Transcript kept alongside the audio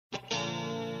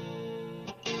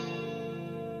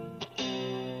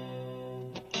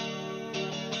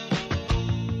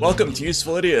Welcome to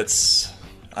Useful Idiots.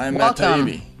 I'm Matt Welcome.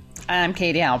 Taibbi. I'm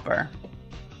Katie Alper.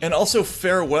 And also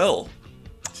farewell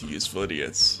to Useful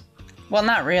Idiots. Well,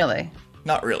 not really.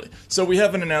 Not really. So we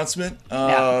have an announcement.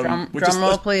 Drum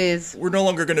roll, please. We're no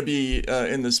longer going to be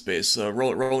in this space.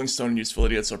 Rolling Stone and Useful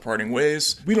Idiots are parting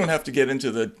ways. We don't have to get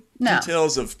into the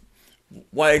details of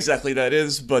why exactly that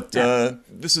is, but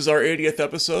this is our 80th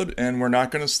episode, and we're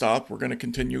not going to stop. We're going to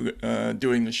continue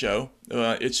doing the show.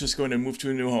 It's just going to move to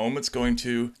a new home. It's going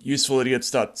to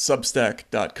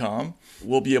usefulidiots.substack.com.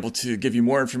 We'll be able to give you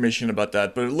more information about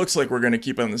that, but it looks like we're going to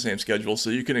keep on the same schedule, so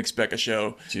you can expect a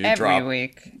show to drop every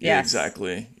week. Yeah, Yes.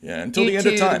 exactly. Yeah, until the end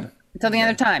of time. Until the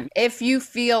end of time. If you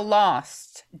feel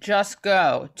lost, just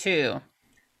go to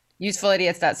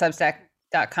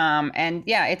usefulidiots.substack.com, and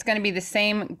yeah, it's going to be the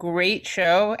same great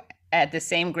show at the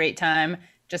same great time,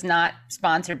 just not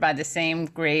sponsored by the same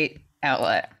great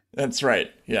outlet. That's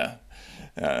right. Yeah.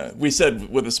 We said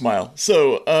with a smile.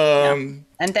 So, And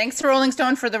thanks to Rolling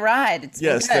Stone for the ride. It's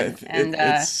been good.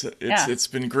 It's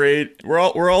been great.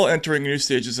 We're all entering new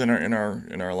stages in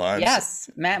our lives. Yes,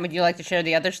 Matt, would you like to share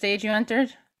the other stage you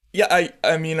entered? Yeah,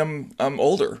 I mean, I'm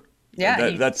older. Yeah,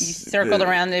 you circled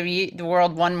around the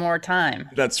world one more time.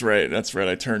 That's right. I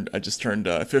just turned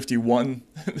 51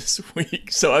 this week.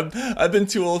 So I've been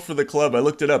too old for the club. I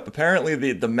looked it up.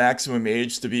 Apparently, the maximum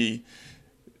age to be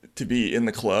in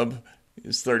the club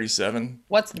is 37.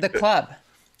 What's the club?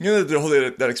 You know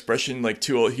that expression, like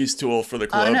too old. He's too old for the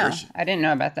club. Oh no, I didn't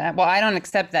know about that. Well, I don't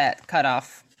accept that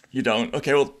cutoff. You don't?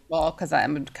 Okay, well, because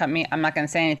I'm not going to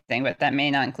say anything, but that may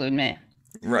not include me.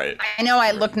 Right. I know I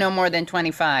look no more than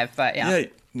 25, but yeah. Yeah,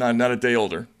 not a day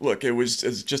older. Look,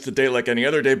 it's just a day like any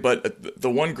other day, but the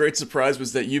one great surprise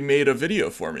was that you made a video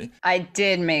for me. I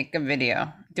did make a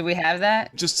video. Do we have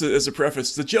that? Just as a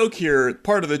preface,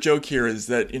 part of the joke here is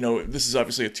that, this is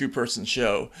obviously a two-person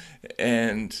show,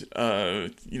 and,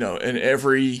 in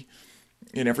every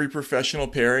professional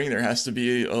pairing, there has to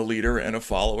be a leader and a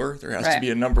follower. There has to be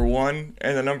a number one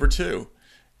and a number two.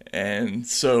 And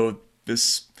so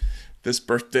this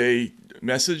birthday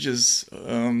message is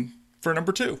for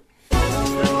number two.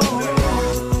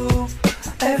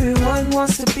 Everyone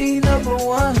wants to be number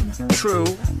one. True.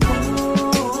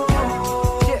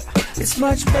 It's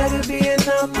much better being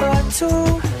number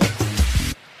two.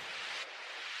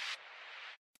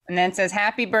 And then it says,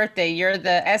 "Happy birthday, you're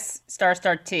the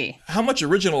S***T." How much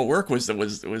original work was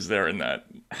there in that?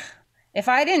 If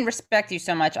I didn't respect you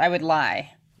so much, I would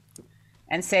lie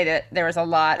and say that there was a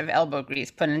lot of elbow grease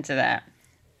put into that.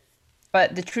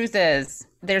 But the truth is,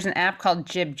 there's an app called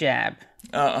Jib Jab.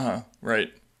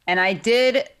 Right. And I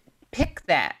did pick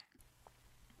that.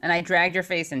 And I dragged your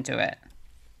face into it.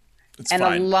 It's and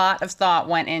fine. A lot of thought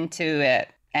went into it.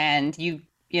 And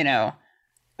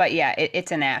but yeah,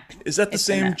 it's an app. Is that the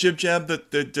same Jib Jab that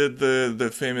did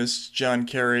the famous John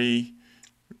Kerry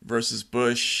versus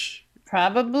Bush?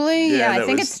 Probably. Yeah, I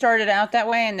think it started out that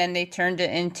way, and then they turned it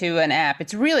into an app.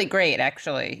 It's really great,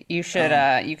 actually. You should,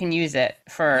 you can use it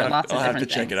for lots of different things. I'll have to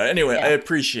check it out. Anyway, I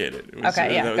appreciate it. That was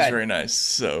very nice.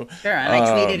 So sure, and I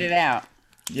tweeted it out.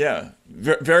 Yeah,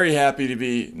 very happy to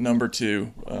be number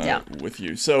two with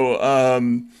you. So,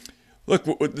 look,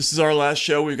 this is our last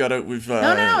show. No,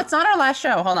 it's not our last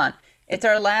show. Hold on. It's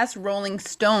our last Rolling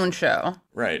Stone show.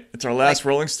 Right. It's our last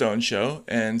Rolling Stone show,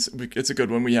 and it's a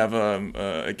good one. We have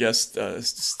a guest,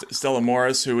 Stella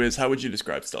Moris, who is, how would you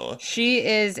describe Stella? She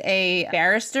is a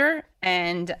barrister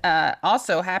and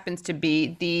also happens to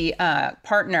be the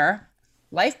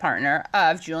life partner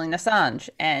of Julian Assange.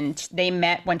 And they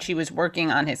met when she was working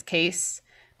on his case.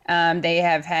 They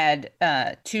have had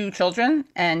 2 children,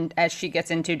 and as she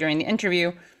gets into during the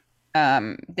interview,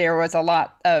 there was a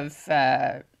lot of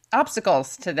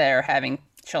obstacles to their having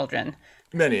children.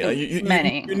 Many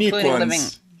unique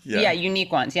ones.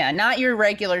 Unique ones. Yeah, not your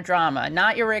regular drama,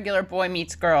 not your regular boy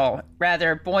meets girl.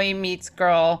 Rather, boy meets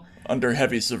girl under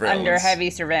heavy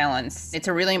surveillance. It's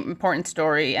a really important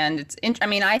story, and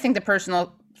I think the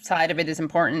personal side of it is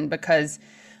important because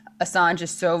Assange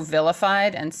is so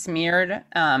vilified and smeared,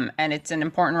 and it's an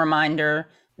important reminder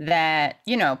that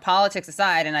politics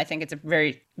aside, and I think it's a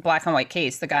very black and white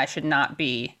case. The guy should not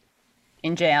be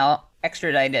in jail,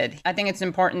 extradited. I think it's an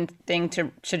important thing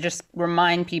to just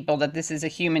remind people that this is a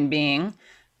human being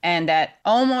and that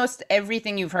almost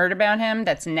everything you've heard about him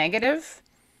that's negative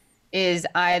is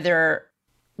either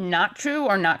not true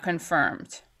or not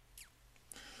confirmed.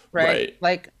 Right?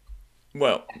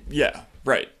 Well, yeah,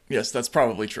 right. Yes, that's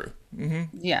probably true.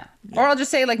 Mm-hmm. Yeah. Or I'll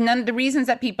just say, none of the reasons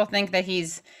that people think that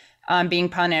he's being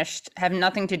punished have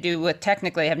nothing to do with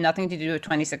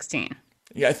 2016.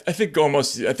 Yeah, I think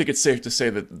it's safe to say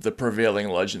that the prevailing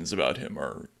legends about him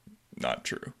are not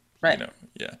true. Right.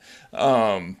 Yeah.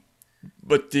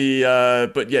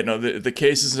 The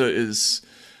case is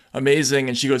amazing,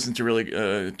 and she goes into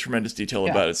really tremendous detail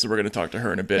about it. So we're going to talk to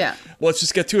her in a bit. Yeah. Well, let's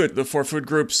just get to it. The 4 food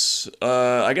groups.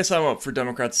 I guess I'm up for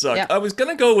Democrats suck. Yeah. I was going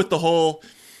to go with the whole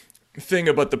thing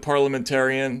about the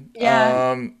parliamentarian.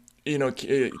 Yeah.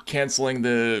 Canceling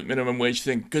the minimum wage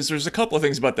thing, because there's a couple of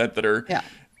things about that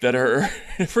that are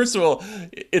first of all,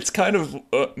 it's kind of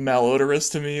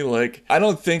malodorous to me. Like, I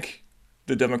don't think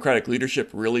the Democratic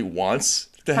leadership really wants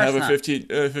to have a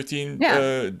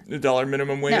 $15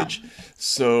 minimum wage. No.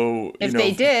 So if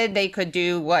they did, they could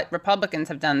do what Republicans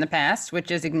have done in the past, which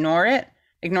is ignore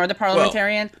the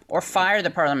parliamentarian, or fire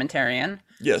the parliamentarian.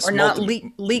 Yes, or not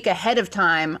leak ahead of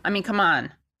time. I mean, come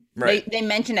on. Right. They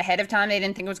mentioned ahead of time they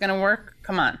didn't think it was going to work.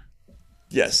 Come on.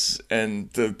 Yes, and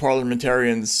the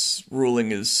parliamentarians'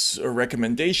 ruling is a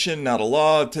recommendation, not a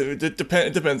law. It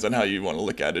depends on how you want to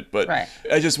look at it. But right.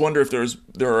 I just wonder if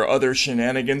there are other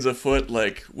shenanigans afoot.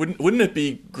 Like, wouldn't it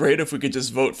be great if we could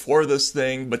just vote for this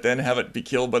thing, but then have it be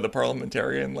killed by the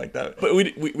parliamentarian like that? But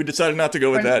we decided not to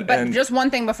go with that. But just one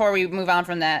thing before we move on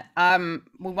from that,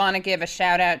 we want to give a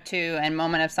shout out to and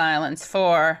moment of silence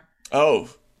for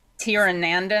Tira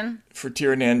Nandan. For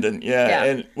Tira Nandan, yeah.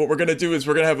 And what we're gonna do is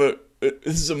we're gonna have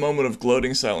this is a moment of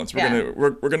gloating silence.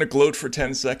 We're gonna gloat for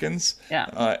 10 seconds.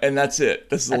 Yeah. And that's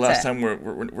it. This is the last time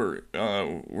we're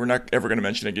not ever gonna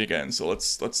mention it again. So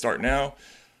let's start now.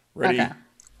 Ready? Okay.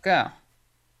 Go.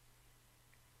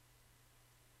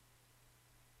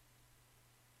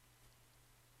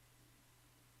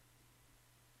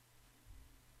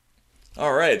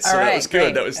 All right, so that was good.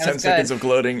 Great. That was 10 seconds of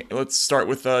gloating. Let's start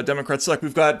with Democrats Suck.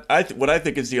 We've got what I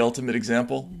think is the ultimate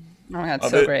example. Oh, that's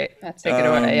so great. Let's take it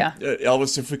away, yeah.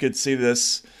 Elvis, if we could see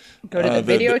this. Go to the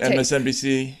videotape. The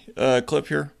MSNBC clip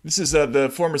here. This is the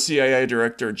former CIA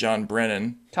director, John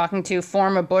Brennan. Talking to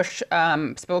former Bush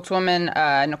spokeswoman,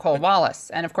 Nicole Wallace.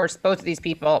 And, of course, both of these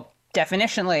people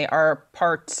definitionally are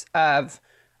parts of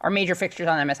our major fixtures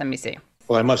on MSNBC.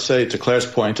 Well, I must say, to Claire's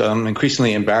point, I'm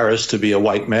increasingly embarrassed to be a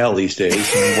white male these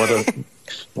days. And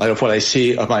what I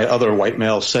see of my other white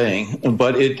males saying.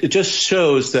 But it just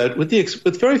shows that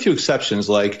with very few exceptions,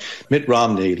 like Mitt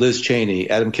Romney, Liz Cheney,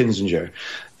 Adam Kinzinger,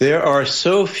 there are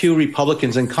so few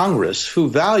Republicans in Congress who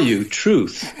value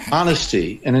truth,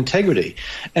 honesty, and integrity.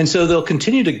 And so they'll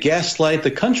continue to gaslight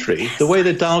the country the way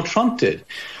that Donald Trump did.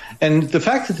 And the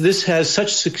fact that this has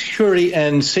such security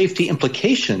and safety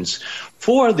implications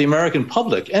for the American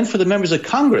public and for the members of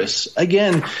Congress,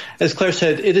 again, as Claire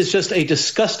said, it is just a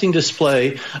disgusting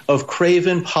display of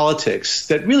craven politics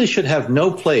that really should have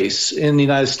no place in the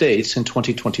United States in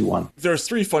 2021. There's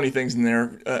 3 funny things in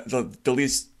there. The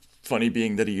least funny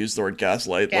being that he used the word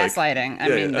gaslight. Gaslighting. I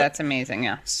mean, that's amazing,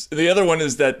 yeah. The other one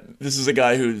is that this is a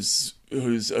guy who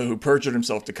perjured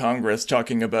himself to Congress,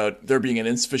 talking about there being an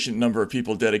insufficient number of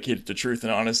people dedicated to truth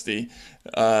and honesty.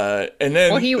 And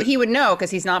then, well, he would know because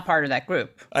he's not part of that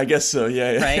group. I guess so.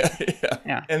 Yeah. Right.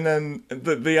 Yeah. And then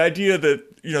the idea that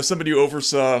somebody who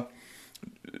oversaw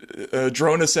a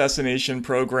drone assassination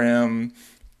program,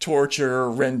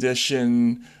 torture,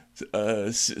 rendition,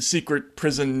 secret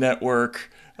prison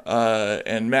network,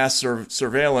 and mass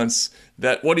surveillance,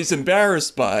 that what he's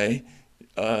embarrassed by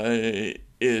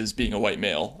is being a white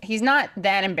male. He's not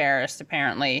that embarrassed,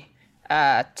 apparently,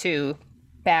 to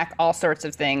back all sorts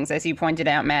of things, as you pointed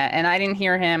out, Matt. And I didn't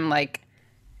hear him,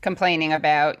 complaining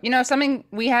about, something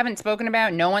we haven't spoken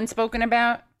about, no one's spoken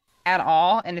about at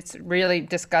all, and it's really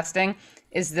disgusting,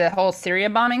 is the whole Syria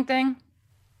bombing thing.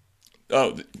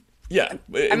 Oh, yeah.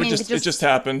 It just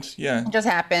happened. Yeah. It just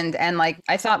happened. And,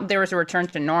 I thought there was a return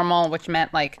to normal, which meant,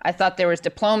 I thought there was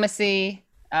diplomacy.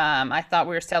 I thought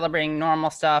we were celebrating normal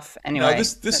stuff. Anyway, no,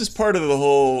 this is part of the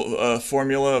whole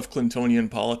formula of Clintonian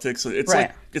politics.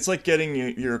 It's like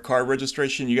getting your car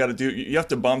registration. You have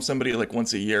to bomb somebody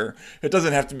once a year. It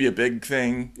doesn't have to be a big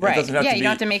thing. Right. It doesn't have to be, you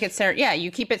don't have to make it. Yeah,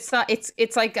 you keep it.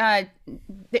 It's like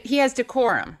he has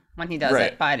decorum when he does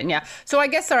it, Biden. Yeah. So I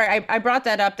guess I brought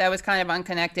that up. That was kind of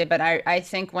unconnected, but I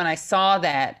think when I saw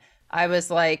that, I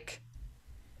was like,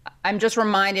 I'm just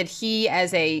reminded he,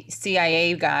 as a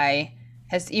CIA guy,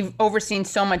 has overseen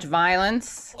so much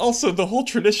violence. Also, the whole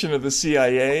tradition of the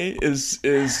CIA is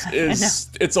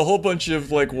it's a whole bunch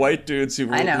of white dudes who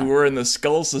were in the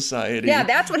Skull Society. Yeah,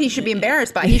 that's what he should be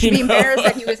embarrassed by. He should be embarrassed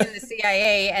that he was in the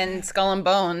CIA and Skull and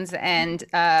Bones. And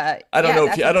I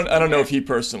don't know if he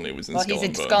personally was in Skull and Bones. Well,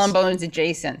 he's Skull and Bones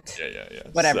adjacent. Yeah.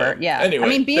 Whatever. So, yeah. Anyway, I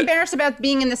mean, be embarrassed about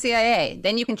being in the CIA.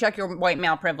 Then you can check your white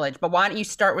male privilege. But why don't you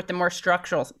start with the more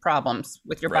structural problems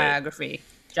with your biography,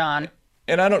 John?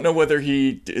 And I don't know whether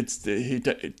he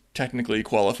technically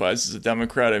qualifies as a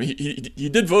Democrat. I mean, he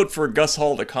did vote for Gus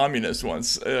Hall, the communist,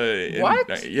 once. What?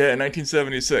 In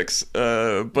 1976.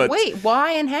 But wait,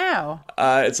 why and how?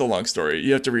 It's a long story.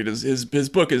 You have to read his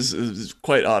book is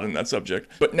quite odd on that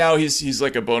subject. But now he's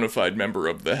like a bona fide member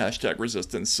of the hashtag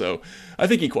resistance. So I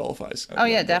think he qualifies. Oh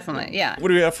yeah, definitely. Yeah. What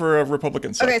do we have for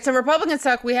Republicans? Okay, so Republicans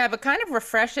suck. We have a kind of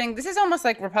refreshing. This is almost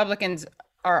like Republicans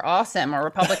are awesome or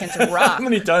Republicans rock. How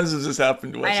many times has this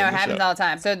happened to us? I know, it happens all the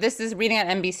time. So this is reading on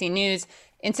NBC News.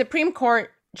 In Supreme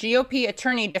Court, GOP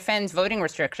attorney defends voting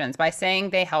restrictions by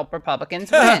saying they help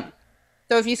Republicans win.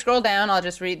 So if you scroll down, I'll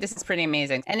just read. This is pretty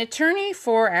amazing. An attorney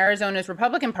for Arizona's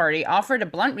Republican Party offered a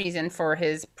blunt reason for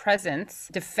his presence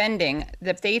defending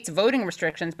the state's voting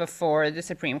restrictions before the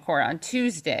Supreme Court on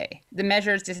Tuesday. The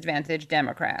measures disadvantage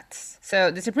Democrats.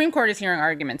 So the Supreme Court is hearing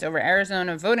arguments over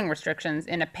Arizona voting restrictions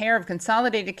in a pair of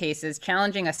consolidated cases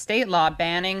challenging a state law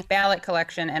banning ballot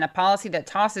collection and a policy that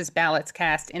tosses ballots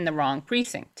cast in the wrong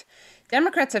precinct.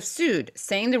 Democrats have sued,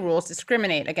 saying the rules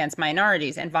discriminate against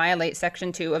minorities and violate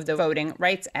Section 2 of the Voting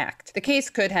Rights Act. The case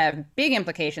could have big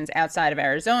implications outside of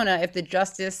Arizona if the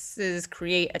justices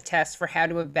create a test for how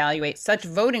to evaluate such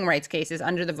voting rights cases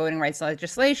under the voting rights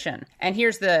legislation. And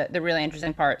here's the really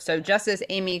interesting part. So Justice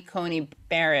Amy Coney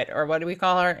Barrett, or what do we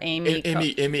call her? Amy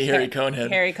Harry Conehead.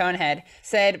 Harry Conehead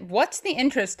said, what's the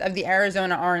interest of the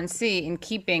Arizona RNC in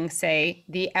keeping, say,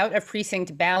 the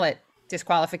out-of-precinct ballot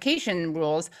disqualification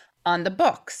rules on the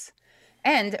books?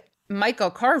 And Michael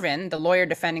Carvin, the lawyer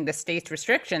defending the state's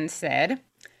restrictions, said,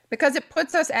 because it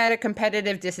puts us at a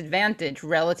competitive disadvantage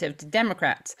relative to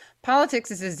Democrats. Politics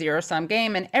is a zero-sum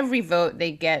game, and every vote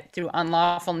they get through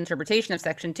unlawful interpretation of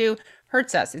Section 2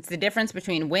 hurts us. It's the difference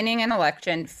between winning an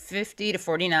election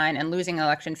 50-49 and losing an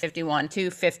election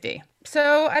 51-50.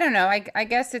 So, I don't know. I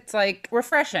guess it's like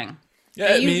refreshing.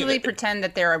 Yeah, they usually pretend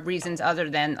that there are reasons other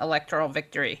than electoral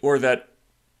victory. Or that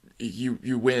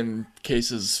you win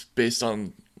cases based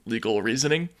on legal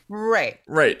reasoning. Right.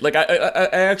 Like I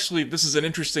actually, this is an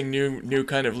interesting new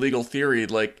kind of legal theory,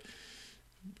 like,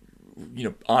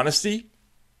 honesty.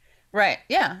 Right.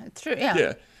 Yeah, it's true. Yeah.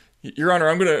 Yeah. Your Honor,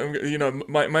 I'm gonna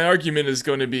my argument is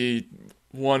going to be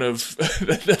one of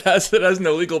that has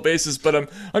no legal basis, but I'm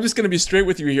just going to be straight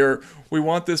with you here. We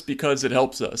want this because it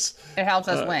helps us. It helps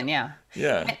us win. Yeah.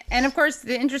 Yeah. And of course,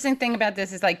 the interesting thing about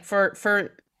this is, like,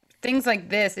 for things like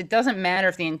this, it doesn't matter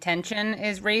if the intention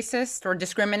is racist or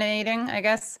discriminating, I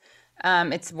guess.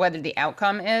 It's whether the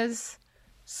outcome is.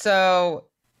 So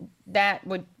I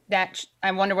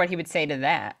wonder what he would say to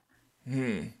that.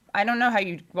 I don't know how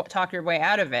you talk your way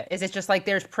out of it. Is it just like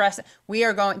there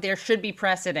should be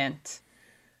precedent.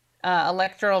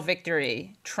 Electoral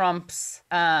victory trumps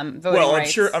voting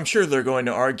rights. I'm sure they're going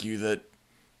to argue that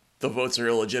the votes are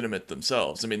illegitimate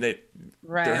themselves. I mean, there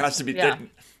has to be,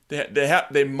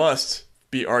 they must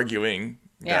be arguing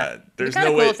that there's no way. It'd be kind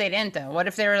of cool if they didn't, though. What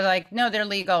if they were like, no, they're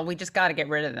legal, we just got to get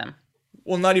rid of them?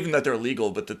 Well, not even that they're legal,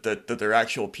 but that they're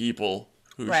actual people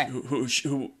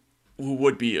who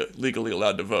would be legally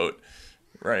allowed to vote,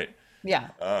 right? Yeah.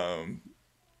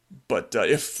 But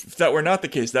if that were not the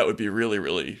case, that would be really,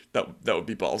 really that would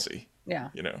be ballsy. Yeah.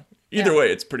 Either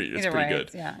way, it's pretty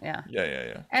good. Yeah.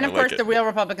 And And of course, the real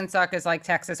Republican suck is like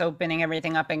Texas opening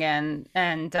everything up again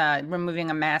and removing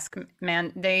a mask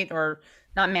mandate, or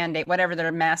not mandate, whatever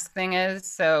their mask thing is.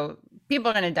 So people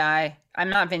are going to die. I'm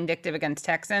not vindictive against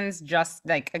Texans, just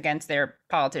like against their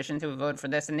politicians who voted for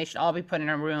this. And they should all be put in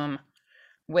a room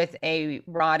with a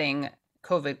rotting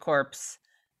COVID corpse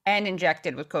and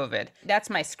injected with COVID. That's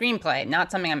my screenplay,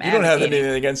 not something I'm advocating. You don't have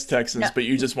anything against Texans, but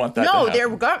you just want that to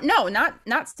happen.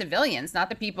 Not civilians, not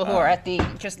the people who are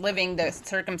just living the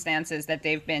circumstances that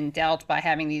they've been dealt by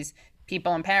having these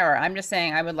people in power. I'm just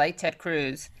saying I would like Ted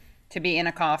Cruz to be in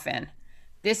a coffin.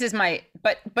 This is my,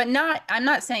 but not, I'm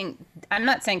not saying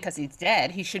because he's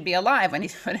dead. He should be alive when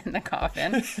he's put in the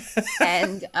coffin.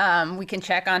 And we can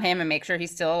check on him and make sure he's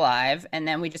still alive. And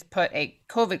then we just put a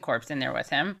COVID corpse in there with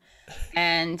him.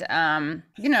 And,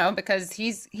 because he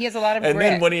has a lot of grit. And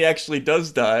then when he actually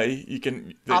does die, you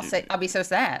can... I'll be so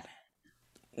sad.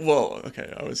 Well,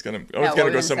 okay, I was gonna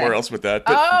go somewhere else with that.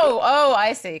 But,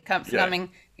 I see. Coming.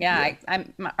 Yeah.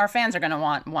 Our fans are going to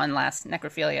want one last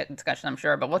necrophilia discussion, I'm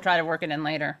sure, but we'll try to work it in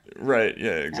later. Right.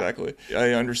 Yeah. Exactly. Yeah.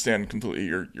 I understand completely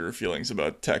your feelings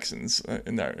about Texans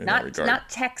in that regard. Not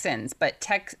Texans, but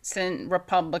Texan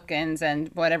Republicans and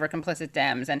whatever complicit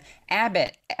Dems and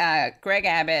Abbott, Greg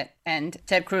Abbott and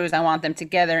Ted Cruz. I want them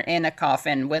together in a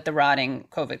coffin with a rotting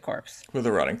COVID corpse.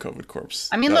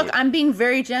 I mean, look, I'm being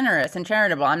very generous and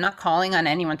charitable. I'm not calling on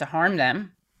anyone to harm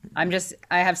them.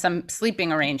 I have some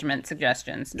sleeping arrangement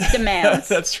suggestions, demands.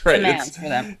 That's right. Demands for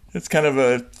them. It's kind of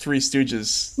a Three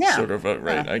Stooges sort of,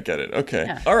 right? I get it. Okay.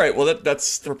 Yeah. All right. Well,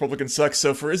 that's the Republican sucks.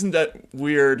 So for Isn't That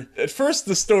Weird? At first,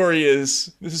 the story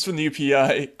is, this is from the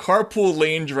UPI, carpool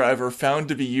lane driver found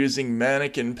to be using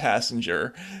mannequin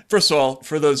passenger. First of all,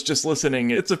 for those just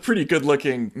listening, it's a pretty good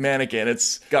looking mannequin.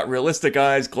 It's got realistic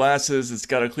eyes, glasses. It's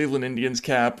got a Cleveland Indians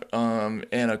cap, and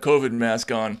a COVID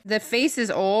mask on. The face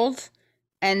is old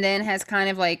and then has kind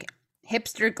of like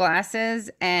hipster glasses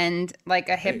and like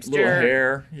a hipster Little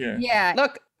hair. Yeah. Yeah.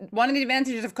 Look, one of the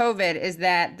advantages of COVID is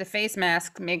that the face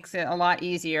mask makes it a lot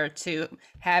easier to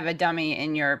have a dummy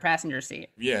in your passenger seat.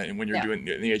 Yeah, and when you're doing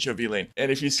in the HOV lane.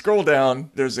 And if you scroll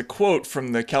down, there's a quote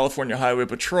from the California Highway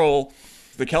Patrol.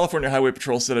 The California Highway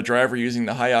Patrol said a driver using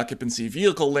the high occupancy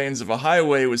vehicle lanes of a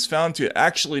highway was found to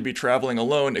actually be traveling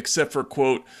alone, except for,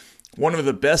 quote, one of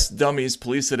the best dummies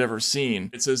police had ever seen.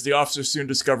 It says the officer soon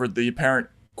discovered the apparent,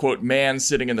 quote, man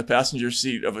sitting in the passenger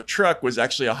seat of a truck was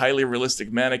actually a highly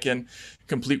realistic mannequin,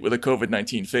 complete with a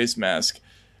COVID-19 face mask.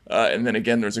 And then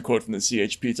again, there's a quote from the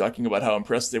CHP talking about how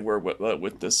impressed they were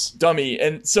with this dummy.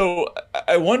 And so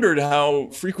I wondered how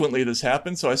frequently this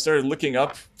happened. So I started looking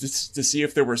up to see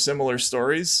if there were similar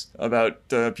stories about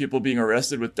people being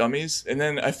arrested with dummies. And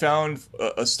then I found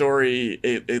a story,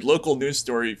 a local news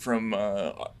story from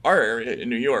our area in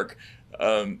New York,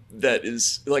 that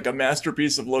is like a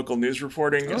masterpiece of local news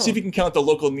reporting. See if you can count the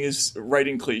local news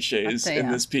writing cliches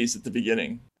in this piece at the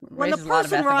beginning. When the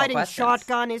person riding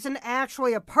shotgun isn't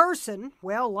actually a person,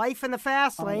 well, life in the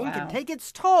fast lane can take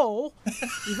its toll.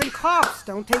 Even cops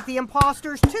don't take the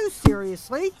imposters too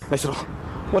seriously.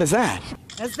 What is that?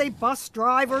 As they bust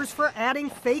drivers for adding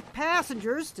fake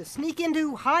passengers to sneak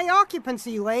into high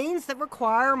occupancy lanes that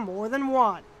require more than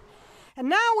one. And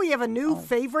now we have a new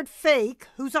favorite fake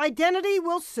whose identity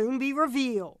will soon be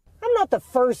revealed. I'm not the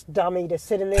first dummy to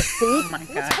sit in this seat. Oh my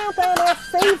God. Let's count down our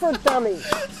favorite dummy,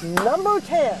 number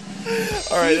 10.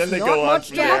 All right, then they go on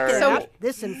from there. So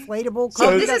this inflatable.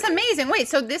 So this is amazing. Wait,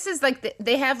 so this is like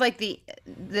they have like the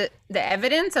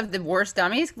evidence of the worst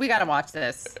dummies. We gotta watch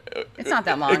this. It's not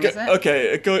that long, is it?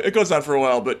 Okay, it goes on for a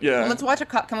while, but yeah. Well, let's watch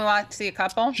Can we see a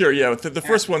couple? Sure, yeah. The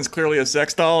first one's clearly a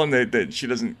sex doll, and she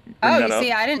doesn't bring that up.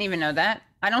 See, I didn't even know that.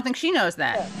 I don't think she knows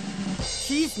that.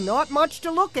 She's not much to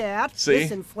look at. See?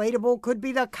 This inflatable could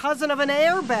be the cousin of an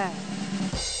airbag.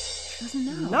 She doesn't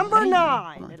know. Number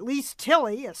 9. At least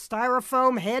Tilly, a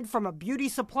styrofoam head from a beauty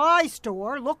supply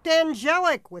store, looked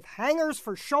angelic with hangers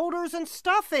for shoulders and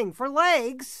stuffing for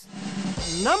legs.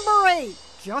 Number 8.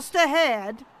 Just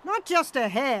ahead. Not just a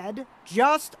head,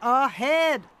 just a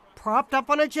head. Propped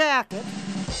up on a jacket.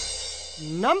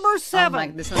 Number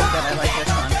 7. This one's good. I like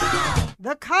this one.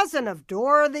 The cousin of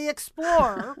Dora the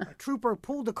Explorer. A trooper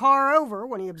pulled the car over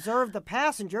when he observed the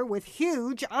passenger with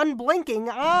huge, unblinking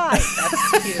eyes.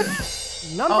 That's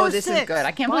cute. Number this 6, is good.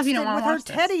 I can't believe you don't want to watch with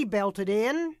her teddy belted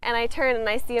in. And I turn and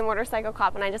I see a motorcycle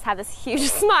cop and I just have this huge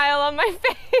smile on my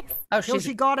face. Till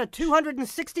she got a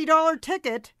 $260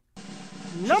 ticket.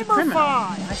 Number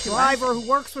 5, a driver who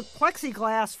works with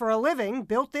plexiglass for a living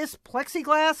built this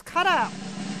plexiglass cutout.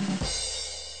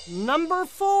 Number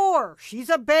 4, she's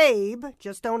a babe.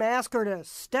 Just don't ask her to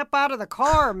step out of the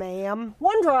car, ma'am.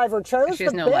 One driver chose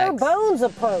the bare bones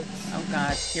approach. Oh,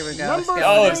 God. Here we go.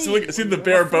 Number 3, see the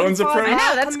bare bones approach? I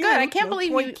know, that's good. I can't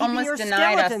believe you almost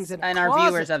denied us and our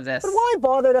viewers of this. But why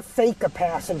bother to fake a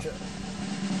passenger?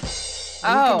 You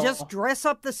can just dress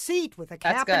up the seat with a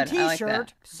cap and t-shirt. Like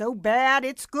so bad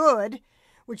it's good.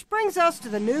 Which brings us to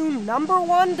the new number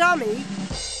 1 dummy.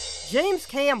 James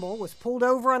Campbell was pulled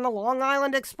over on the Long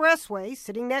Island Expressway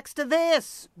sitting next to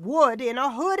this, Wood in a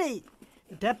hoodie.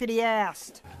 The deputy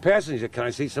asked, "Passenger, can I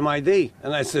see some ID?"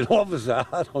 And I said, "Officer,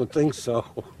 I don't think so."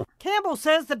 Campbell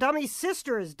says the dummy's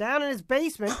sister is down in his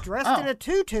basement dressed in a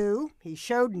tutu. He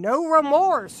showed no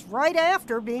remorse right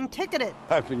after being ticketed.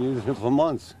 I've been using it for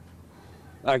months.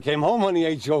 I came home on the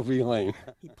HOV lane.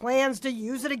 He plans to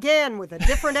use it again with a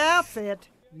different outfit.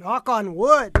 Knock on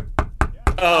wood.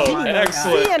 Oh,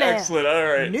 excellent. All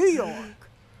right. New York.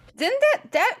 Didn't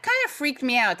that kind of freaked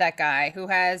me out, that guy who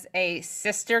has a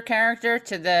sister character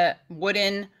to the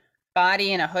wooden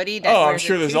body in a hoodie? I'm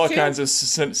sure there's all kinds of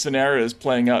scenarios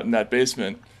playing out in that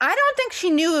basement. I don't think she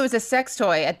knew it was a sex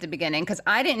toy at the beginning, because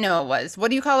I didn't know it was. What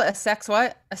do you call it? A sex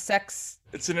what? A sex...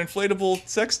 It's an inflatable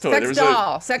sex toy.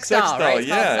 Sex doll, right? It's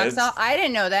yeah. Sex doll. I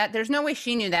didn't know that. There's no way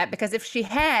she knew that, because if she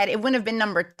had, it wouldn't have been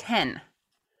number 10.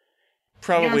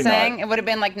 Probably you know what I'm saying? not. It would have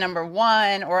been like number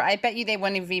 1, or I bet you they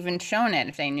wouldn't have even shown it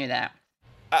if they knew that.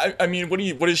 I mean, what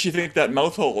does she think that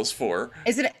mouth hole is for?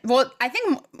 Is it? Well, I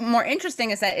think more interesting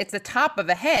is that it's the top of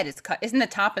the head. Isn't the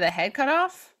top of the head cut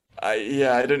off?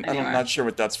 I'm not sure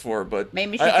what that's for, but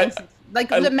maybe she thinks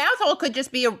the mouth hole could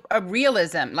just be a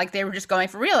realism. Like they were just going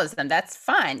for realism. That's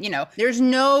fine. There's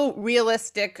no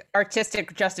realistic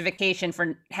artistic justification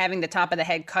for having the top of the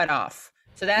head cut off.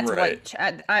 So that's what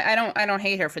I don't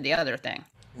hate her for the other thing.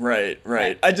 Right.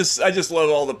 I just love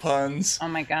all the puns. Oh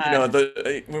my god!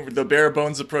 The bare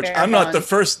bones approach. I'm not the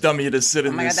first dummy to sit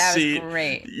in this seat. That was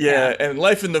great. Yeah, and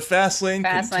life in the fast lane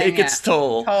can take its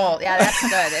toll. Yeah, that's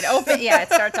good.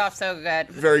 It starts off so good.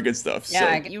 Very good stuff.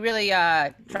 Yeah, so, you really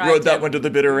rode that one to the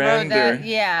bitter end.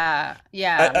 Yeah.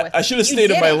 I should have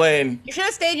stayed in my lane. You should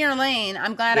have stayed in your lane.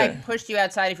 I'm glad I pushed you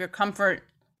outside of your comfort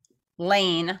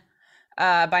lane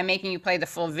by making you play the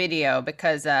full video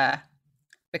because that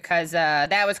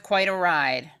was quite a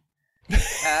ride.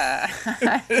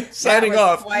 Signing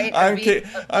off. I'm Katie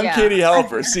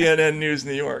Halper, CNN News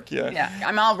New York. Yeah.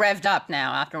 I'm all revved up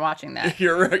now after watching that.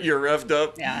 You're revved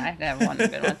up. Yeah, I have one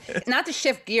good one. Not to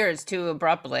shift gears too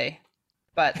abruptly,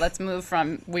 but let's move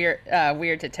from weird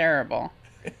to terrible.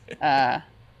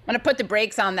 I'm going to put the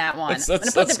brakes on that one. I'm going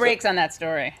to put the brakes on that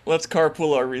story. Let's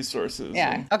carpool our resources.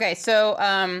 Yeah. Okay, so...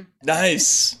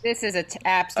 nice. This is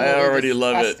absolutely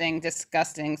love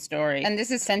disgusting story. And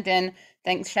this is sent in,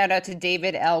 shout out to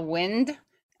David L. Wind,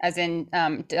 as in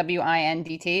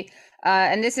WINDT.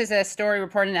 And this is a story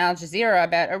reported in Al Jazeera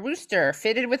about a rooster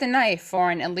fitted with a knife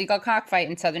for an illegal cockfight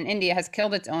in southern India has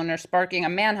killed its owner, sparking a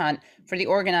manhunt for the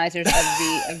organizers of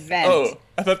the event. Oh,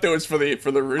 I thought that was for the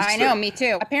rooster. I know, me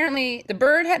too. Apparently, the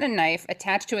bird had a knife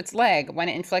attached to its leg when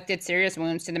it inflicted serious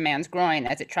wounds to the man's groin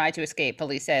as it tried to escape,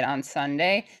 police said on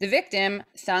Sunday. The victim,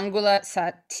 Sangula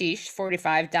Satish,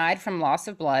 45, died from loss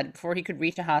of blood before he could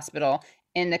reach a hospital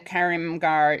in the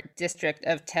Karimgarh district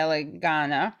of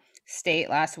Telangana state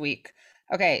last week.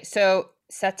 Okay, so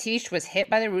Satish was hit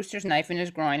by the rooster's knife in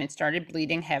his groin and started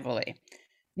bleeding heavily.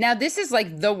 Now, this is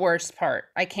like the worst part.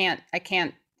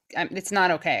 It's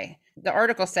not okay. The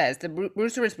article says the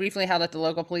rooster was briefly held at the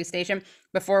local police station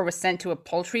before it was sent to a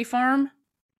poultry farm.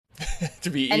 To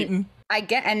be eaten?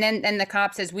 And then the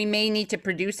cop says, we may need to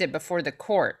produce it before the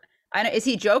court. Is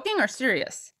he joking or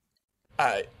serious?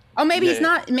 Maybe he's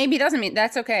not. Maybe he doesn't mean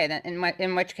that's okay.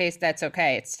 In which case, that's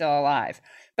okay. It's still alive.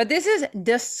 But this is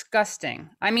disgusting.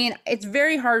 I mean, it's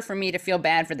very hard for me to feel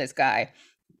bad for this guy.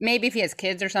 Maybe if he has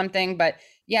kids or something, but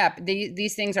yeah,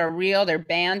 these things are real. They're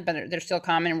banned, but they're still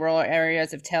common in rural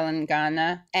areas of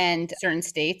Telangana and certain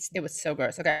states. It was so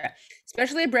gross. Okay.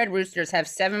 Specially bred roosters have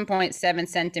 7.7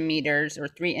 centimeters or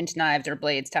 3-inch knives or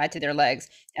blades tied to their legs,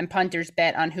 and punters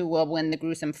bet on who will win the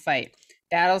gruesome fight.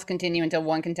 Battles continue until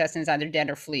one contestant is either dead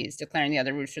or flees, declaring the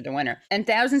other rooster the winner. And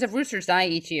thousands of roosters die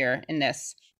each year in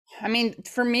this. I mean,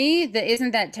 for me,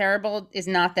 isn't that terrible is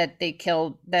not that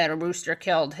that a rooster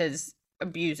killed his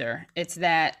abuser. It's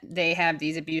that they have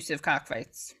these abusive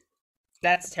cockfights.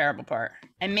 That's the terrible part.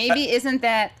 And maybe isn't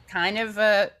that kind of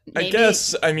I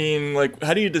guess, I mean, like,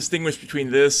 how do you distinguish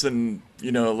between this and,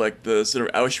 like the sort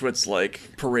of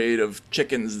Auschwitz-like parade of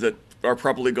chickens that are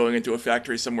probably going into a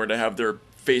factory somewhere to have their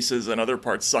faces and other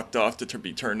parts sucked off to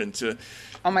be turned into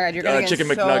oh my God, you're going to get in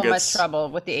so McNuggets. Much trouble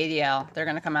with the ADL. They're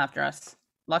going to come after us.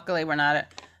 Luckily, we're not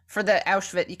for the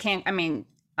Auschwitz. You can't. I mean,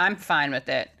 I'm fine with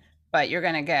it, but you're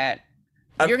gonna get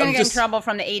in trouble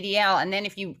from the ADL, and then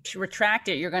if you retract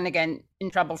it, you're gonna get in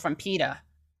trouble from PETA.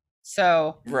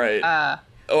 So right. I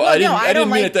didn't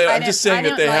mean it. I'm just saying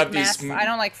that they have these. I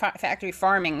don't like factory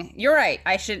farming. You're right.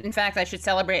 I should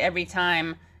celebrate every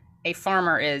time a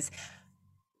farmer is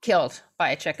killed by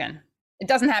a chicken. It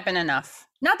doesn't happen enough.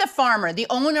 Not the farmer, the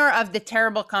owner of the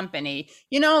terrible company.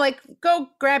 Go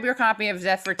grab your copy of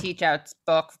Zephyr Teachout's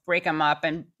book, break them up,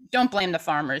 and don't blame the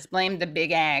farmers. Blame the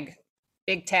big ag,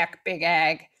 big tech, big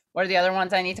ag. What are the other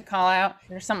ones I need to call out?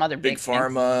 There's some other big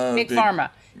pharma. Big pharma.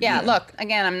 Yeah, look,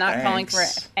 again, I'm not calling for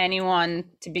anyone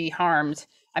to be harmed.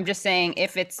 I'm just saying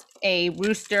if it's a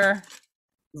rooster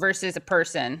versus a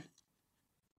person,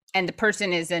 and the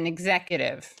person is an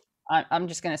executive, I'm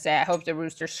just going to say, I hope the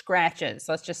rooster scratches.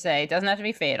 Let's just say it doesn't have to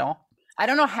be fatal. I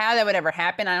don't know how that would ever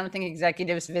happen. I don't think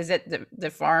executives visit the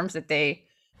farms that they...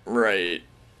 Right.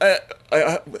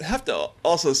 I have to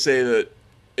also say that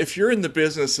if you're in the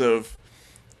business of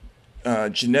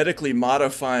genetically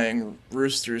modifying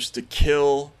roosters to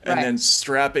kill and then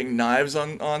strapping knives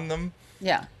on them...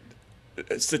 Yeah.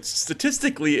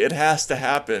 Statistically, it has to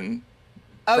happen.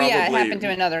 Oh, yeah, it happened to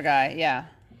another guy, yeah.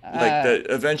 That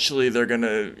eventually they're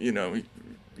gonna,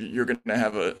 you're gonna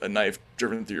have a knife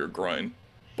driven through your groin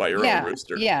by your own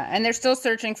rooster. Yeah, and they're still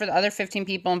searching for the other 15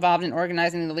 people involved in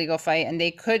organizing the legal fight, and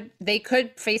they could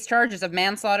face charges of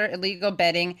manslaughter, illegal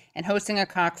betting, and hosting a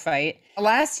cockfight.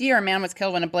 Last year, a man was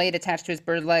killed when a blade attached to his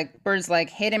bird's leg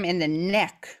hit him in the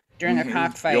neck during a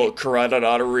cockfight. The old carotid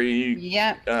artery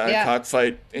Yeah.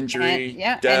 cockfight injury.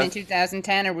 And death. in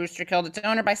 2010, a rooster killed its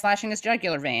owner by slashing his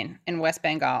jugular vein in West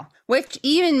Bengal. Which,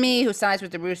 even me who sides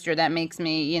with the rooster, that makes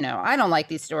me, I don't like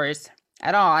these stories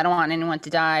at all. I don't want anyone to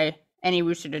die, any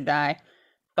rooster to die.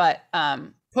 But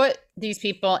put these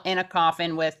people in a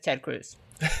coffin with Ted Cruz.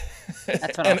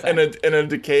 That's what I'm saying. And a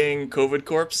decaying COVID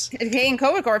corpse. A decaying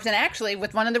COVID corpse, and actually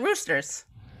with one of the roosters.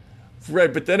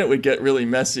 Right, but then it would get really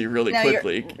messy really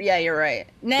quickly. You're right.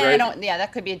 No, right? I don't. Yeah,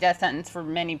 that could be a death sentence for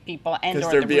many people, and because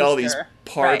or there'd the be rooster. all these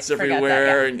parts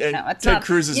everywhere, and Ted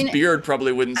Cruz's beard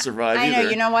probably wouldn't survive either. I know.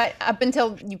 You know what? Up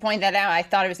until you point that out, I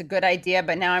thought it was a good idea,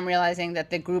 but now I'm realizing that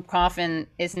the group coffin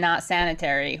is not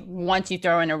sanitary once you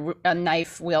throw in a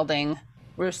knife-wielding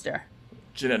rooster.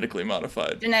 Genetically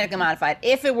modified. Genetically modified.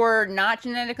 If it were not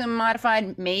genetically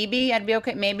modified, maybe I'd be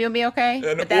okay. Maybe it'll be okay.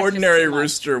 An ordinary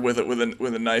rooster with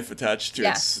a knife attached to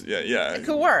it. Yeah. It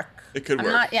could work. It could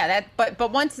work.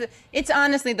 But once it's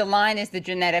honestly, the line is the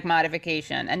genetic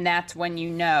modification, and that's when you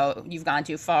know you've gone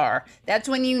too far. That's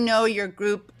when you know your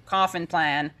group coffin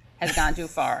plan has gone too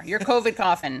far. Your COVID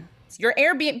coffin. Your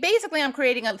Airbnb. Basically, I'm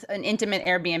creating an intimate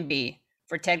Airbnb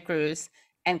for Ted Cruz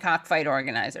and cockfight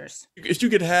organizers. If you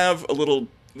could have a little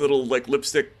like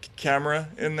lipstick camera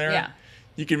in there,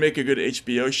 you could make a good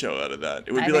HBO show out of that.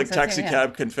 It would be like Taxi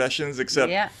Cab Confessions,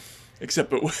 except there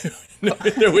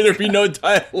would be no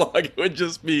dialogue. It would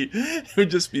just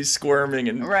be squirming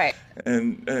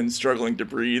and struggling to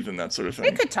breathe and that sort of thing.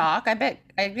 They could talk. I bet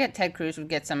Ted Cruz would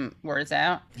get some words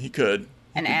out. He could.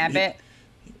 And Abbott.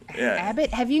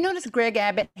 Abbott. Have you noticed Greg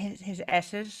Abbott? His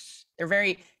S's. They're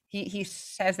very. He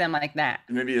says them like that.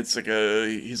 Maybe it's like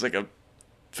he's like a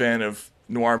fan of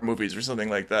noir movies or something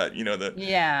like that.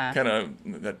 Kind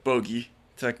of that bogey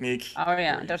technique. Oh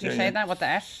yeah, does he say that with the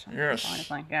S?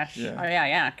 Yes. Yes. Yeah. Oh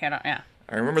yeah.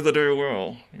 I remember the day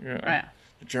well. Yeah. Right.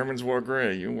 The Germans wore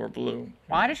gray, you wore blue.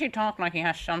 Why does he talk like he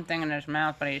has something in his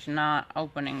mouth, but he's not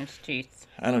opening his teeth?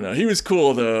 I don't know. He was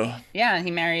cool though. Yeah,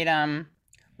 he married Lauren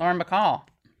Bacall.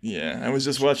 Yeah, I was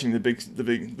just watching the big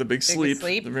sleep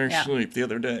the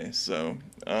other day. So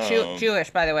Jewish,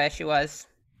 by the way, she was.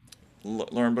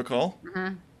 Lauren Bacall.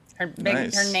 Mm-hmm.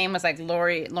 Her name was like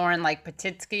Lauren like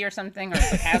Patitsky or something, or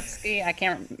Bukowski. I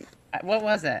can't. What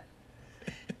was it?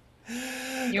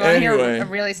 You want to hear a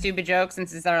really stupid joke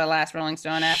since it's our last Rolling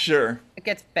Stone app? Sure. It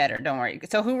gets better. Don't worry.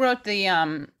 So who wrote the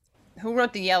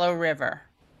Yellow River?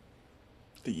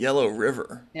 The Yellow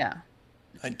River. Yeah.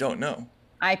 I don't know.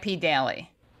 I.P. Daly.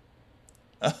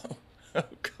 Oh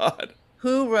God.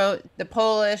 Who wrote The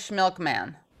Polish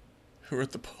Milkman? Who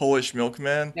wrote The Polish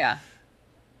Milkman? Yeah.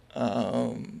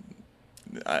 I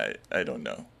don't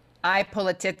know. I.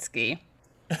 Polititsky.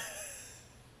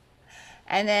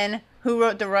 And then who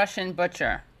wrote The Russian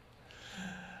Butcher?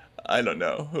 I don't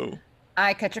know. Who?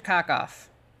 I. Kachakakov.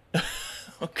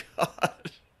 Oh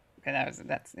God. Okay, that's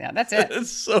it.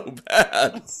 It's so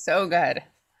bad. It's so good.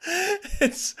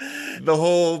 It's the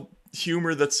whole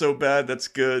humor that's so bad that's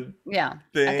good. Yeah.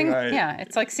 Thing. I think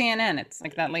it's like CNN. It's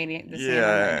like that lady.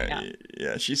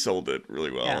 Yeah, she sold it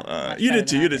really well. Yeah, you did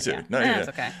too. Yeah. No, it's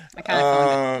okay. I kind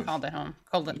of called it home.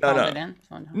 Called it in.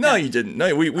 No, you didn't.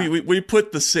 No, we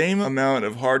put the same amount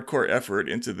of hardcore effort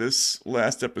into this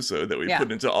last episode that we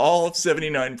put into all of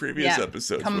 79 previous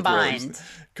episodes. Combined.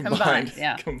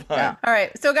 Yeah. All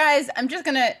right. So guys, I'm just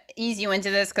going to ease you into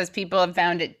this because people have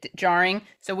found it jarring.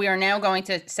 So we are now going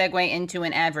to segue into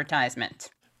an advertisement.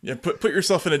 Yeah, put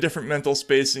yourself in a different mental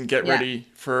space and get ready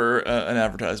for an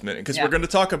advertisement. Because we're going to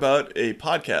talk about a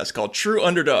podcast called True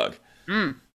Underdog.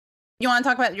 You want to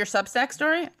talk about your Substack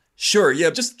story? Sure.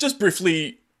 Yeah. Just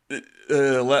briefly,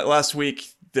 last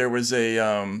week there was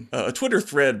a Twitter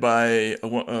thread by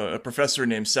a professor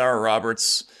named Sarah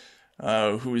Roberts,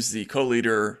 who is the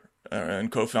co-leader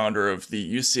and co-founder of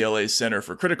the UCLA Center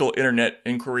for Critical Internet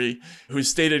Inquiry, whose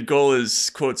stated goal is,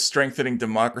 quote, strengthening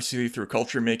democracy through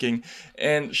culture making.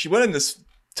 And she went in this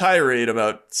tirade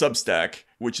about Substack,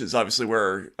 which is obviously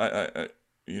where I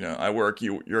work,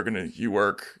 you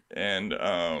work, and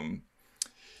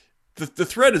the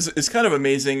thread is kind of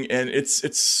amazing, and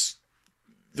it's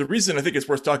the reason I think it's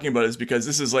worth talking about is because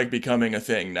this is like becoming a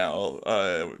thing now.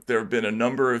 There have been a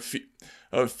number of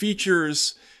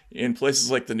features in places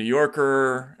like the New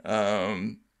Yorker,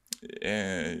 and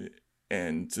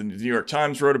the New York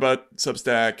Times wrote about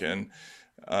Substack, and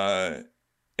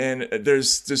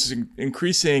there's this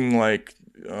increasing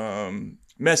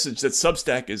message that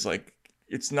Substack is like,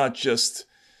 it's not just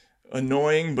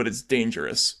annoying, but it's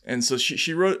dangerous. And so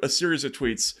she wrote a series of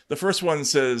tweets. The first one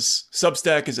says,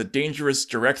 Substack is a dangerous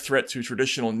direct threat to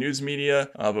traditional news media,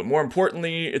 but more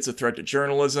importantly, it's a threat to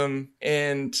journalism.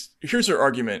 And here's her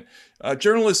argument.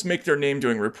 Journalists make their name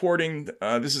doing reporting.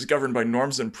 This is governed by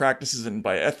norms and practices and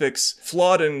by ethics.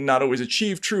 Flawed and not always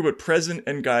achieved, true, but present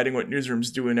and guiding what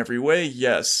newsrooms do in every way,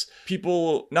 yes.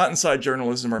 People not inside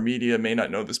journalism or media may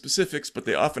not know the specifics, but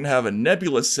they often have a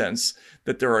nebulous sense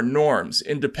that there are norms,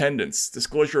 independence,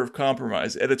 disclosure of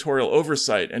compromise, editorial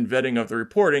oversight, and vetting of the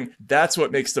reporting. That's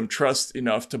what makes them trust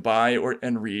enough to buy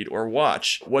and read or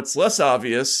watch. What's less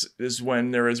obvious is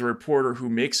when there is a reporter who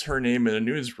makes her name in a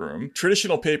newsroom,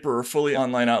 traditional paper or fully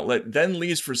online outlet, then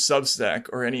leaves for Substack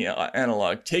or any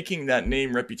analog, taking that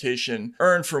name reputation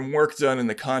earned from work done in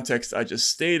the context I just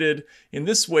stated. In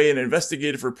this way, an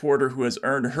investigative reporter who has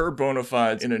earned her bona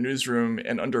fides in a newsroom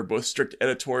and under both strict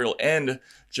editorial and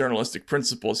journalistic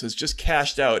principles has just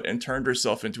cashed out and turned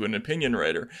herself into an opinion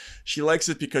writer. She likes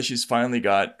it because she's finally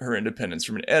got her independence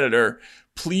from an editor.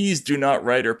 Please do not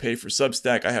write or pay for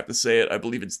Substack. I have to say it. I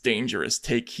believe it's dangerous.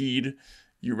 Take heed.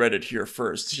 You read it here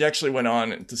first. She actually went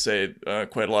on to say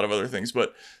quite a lot of other things,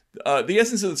 but the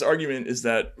essence of this argument is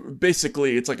that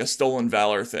basically it's like a stolen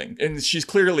valor thing. And she's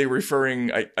clearly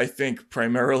referring, I think,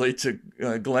 primarily to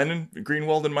Glenn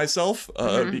Greenwald and myself,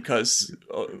 because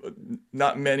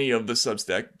not many of the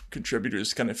Substack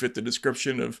contributors kind of fit the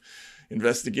description of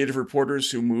investigative reporters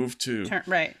who moved to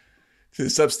the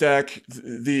Substack.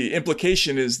 The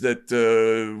implication is that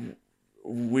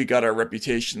we got our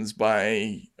reputations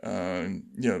by,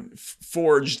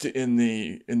 forged in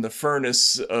the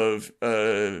furnace of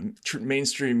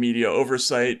mainstream media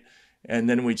oversight, and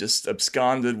then we just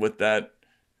absconded with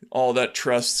all that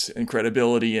trust and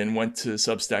credibility and went to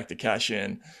Substack to cash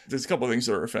in. There's a couple of things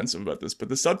that are offensive about this, but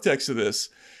the subtext of this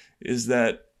is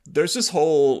that there's this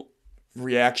whole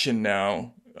reaction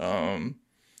now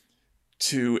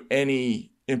to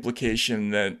any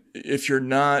implication that if you're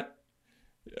not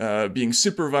being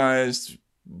supervised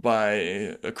by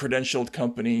a credentialed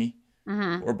company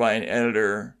or by an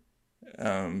editor,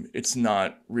 it's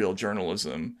not real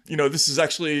journalism. This is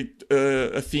actually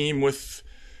a theme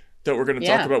that we're going to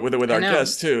talk about with our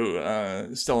guest too,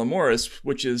 Stella Moris,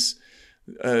 which is,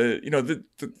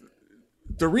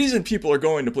 the reason people are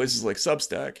going to places like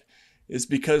Substack is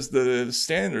because the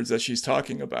standards that she's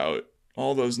talking about,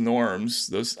 all those norms,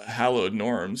 those hallowed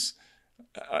norms,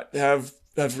 have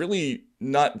really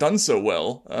not done so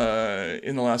well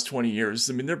in the last 20 years.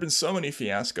 I mean, there have been so many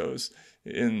fiascos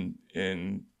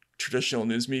in traditional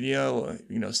news media,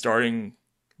 starting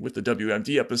with the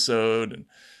WMD episode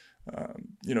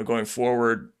and, going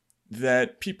forward,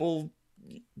 that people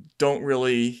don't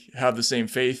really have the same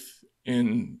faith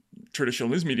in traditional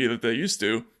news media that they used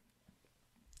to.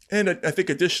 And I think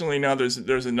additionally now there's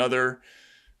another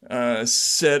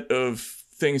set of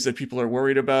things that people are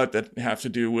worried about that have to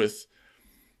do with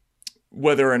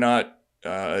whether or not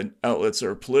outlets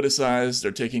are politicized.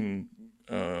 They're taking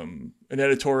an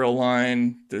editorial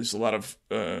line. There's a lot of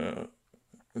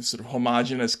sort of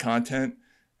homogenous content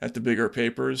at the bigger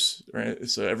papers, right?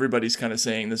 So everybody's kind of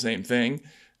saying the same thing,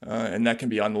 and that can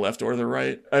be on the left or the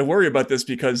right. I worry about this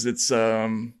because it's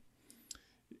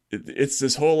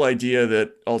this whole idea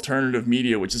that alternative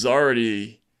media, which has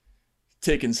already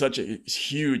taken such a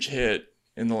huge hit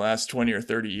in the last 20 or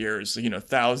 30 years,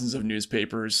 thousands of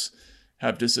newspapers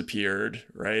have disappeared,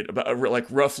 right? About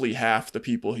roughly half the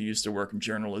people who used to work in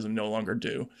journalism no longer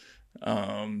do.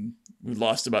 We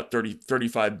lost about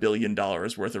 $35 billion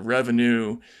worth of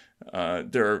revenue.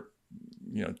 There are,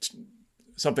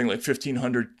 something like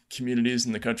 1,500 communities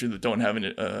in the country that don't have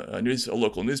a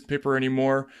local newspaper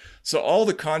anymore. So all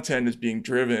the content is being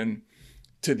driven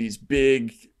to these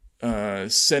big,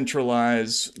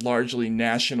 centralized, largely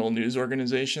national news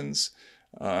organizations.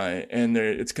 And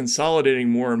it's consolidating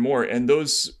more and more. And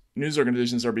those news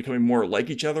organizations are becoming more like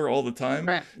each other all the time.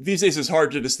 Right. These days, it's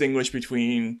hard to distinguish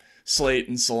between Slate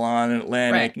and Salon and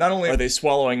Atlantic. Right. Not only are they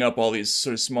swallowing up all these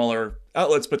sort of smaller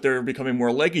outlets, but they're becoming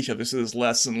more like each other. So there's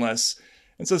less and less.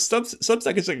 And so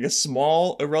Substack is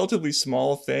like a relatively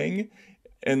small thing.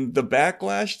 And the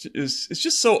backlash is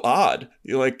just so odd.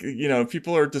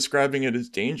 People are describing it as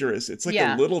dangerous. It's like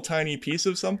a little tiny piece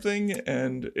of something,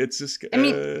 and it's just... I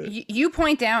mean, you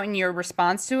point out in your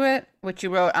response to it, which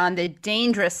you wrote on the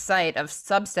dangerous site of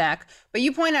Substack, but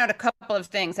you point out a couple of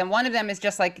things, and one of them is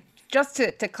just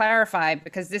to clarify,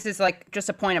 because this is like just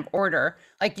a point of order.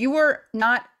 Like, you were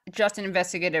not just an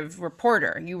investigative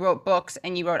reporter. You wrote books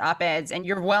and you wrote op-eds, and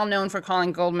you're well known for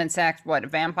calling Goldman Sachs what,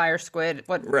 vampire squid?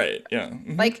 What? Right. Yeah.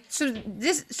 Mm-hmm. Like,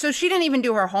 so she didn't even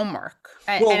do her homework.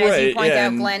 And, Well, and as you right, point yeah,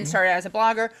 out, and- Glenn started as a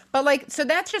blogger. But like, so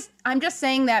that's just, I'm just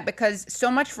saying that because so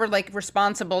much for like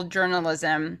responsible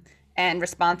journalism and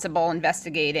responsible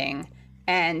investigating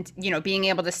and, you know, being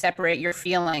able to separate your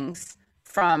feelings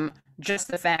from just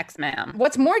the facts, ma'am.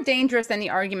 What's more dangerous than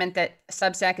the argument that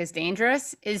Substack is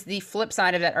dangerous is the flip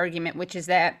side of that argument, which is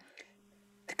that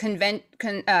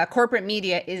corporate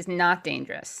media is not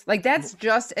dangerous. Like, that's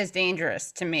just as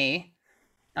dangerous to me,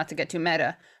 not to get too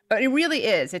meta, but it really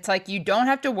is. It's like, you don't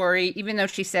have to worry, even though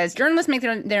she says journalists make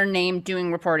their name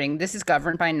doing reporting. This is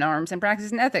governed by norms and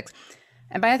practices and ethics.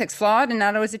 And by ethics, flawed and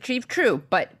not always achieved, true,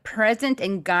 but present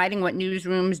and guiding what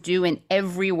newsrooms do in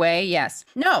every way, yes.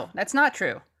 No, that's not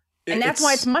true. And that's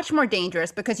why it's much more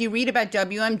dangerous, because you read about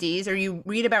WMDs or you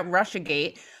read about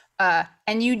Russiagate,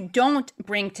 and you don't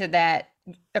bring to that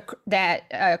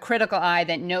critical eye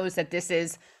that knows that this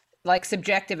is like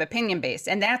subjective opinion based.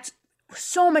 And that's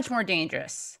so much more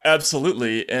dangerous.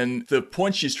 Absolutely. And the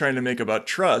point she's trying to make about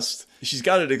trust, she's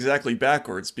got it exactly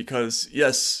backwards, because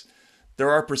yes,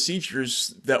 there are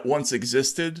procedures that once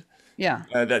existed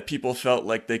that people felt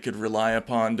like they could rely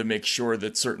upon to make sure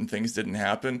that certain things didn't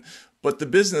happen. But the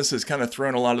business has kind of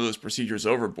thrown a lot of those procedures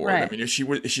overboard. Right. I mean, if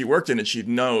she worked in it, she'd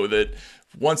know that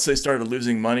once they started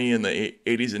losing money in the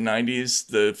 80s and 90s,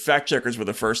 the fact checkers were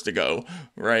the first to go,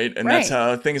 right? And that's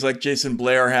how things like Jason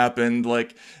Blair happened.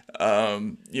 Like,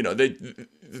 you know,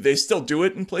 they still do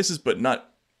it in places, but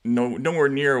nowhere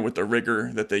near with the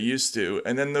rigor that they used to.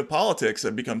 And then the politics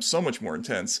have become so much more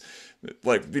intense.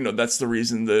 Like, you know, that's the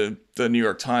reason the New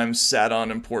York Times sat on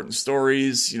important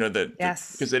stories, you know,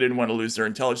 because they didn't want to lose their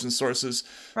intelligence sources.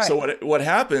 Right. So what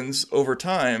happens over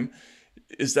time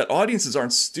is that audiences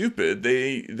aren't stupid.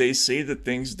 They say that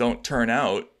things don't turn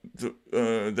out,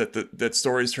 that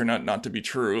stories turn out not to be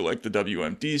true, like the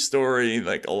WMD story,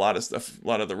 like a lot of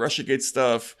the Russiagate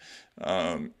stuff,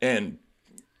 and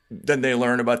then they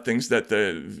learn about things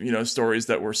that stories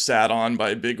that were sat on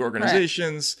by big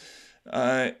organizations.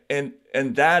 Right. And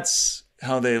that's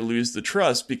how they lose the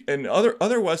trust. And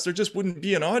otherwise, there just wouldn't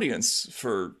be an audience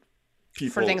for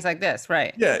people. For things like this,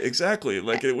 right? Yeah, exactly.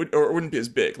 Like it wouldn't be as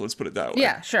big. Let's put it that way.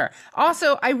 Yeah, sure.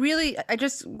 Also, I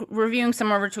just reviewing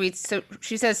some of her tweets. So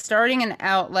she says, starting an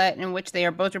outlet in which they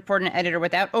are both reporter and editor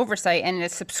without oversight, and in a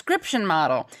subscription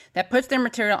model that puts their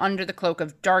material under the cloak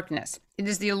of darkness. It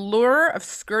is the allure of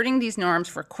skirting these norms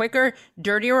for quicker,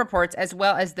 dirtier reports, as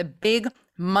well as the big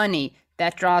money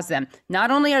that draws them.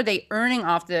 Not only are they earning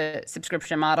off the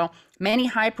subscription model, many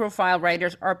high-profile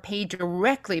writers are paid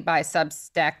directly by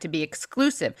Substack to be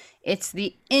exclusive. It's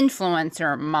the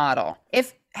influencer model.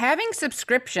 If having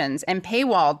subscriptions and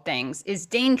paywalled things is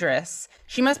dangerous,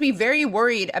 she must be very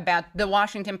worried about the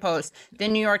Washington Post, the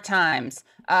New York Times,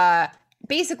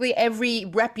 basically every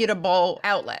reputable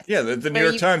outlet. Yeah, the New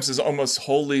York Times is almost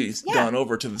wholly gone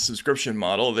over to the subscription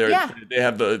model. They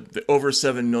have the over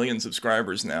 7 million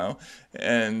subscribers now,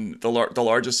 and the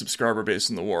largest subscriber base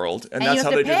in the world, and that's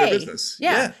how they do their business.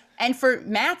 Yeah. And for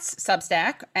Matt's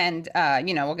Substack, and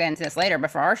we'll get into this later, but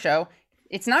for our show,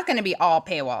 it's not going to be all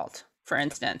paywalled, for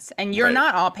instance, and you're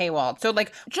not all paywalled. So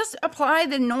like, just apply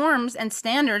the norms and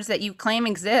standards that you claim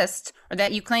exist, or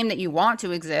that you claim that you want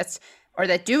to exist, or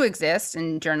that do exist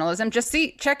in journalism. Just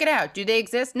check it out. Do they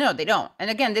exist? No, they don't. And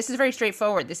again, this is very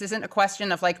straightforward. This isn't a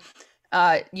question of like,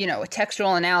 a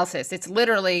textual analysis. It's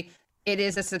literally, it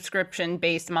is a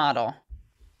subscription-based model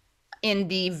in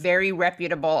the very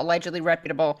allegedly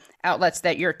reputable outlets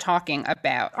that you're talking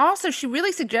about. Also, she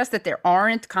really suggests that there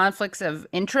aren't conflicts of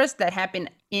interest that happen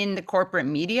in the corporate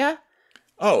media.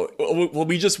 Oh, well,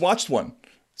 we just watched one.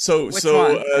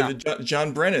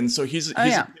 John Brennan. So he's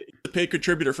a paid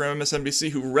contributor for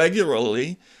MSNBC who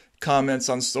regularly comments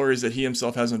on stories that he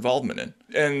himself has involvement in.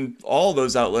 And all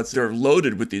those outlets, they're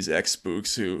loaded with these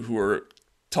ex-spooks who are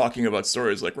talking about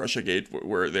stories like Russiagate,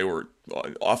 where they were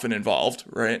often involved,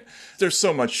 right? There's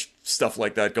so much stuff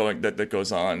like that that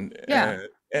goes on. Yeah.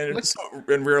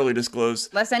 And rarely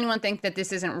disclosed. Lest anyone think that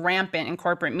this isn't rampant in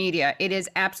corporate media. It is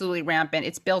absolutely rampant.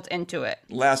 It's built into it.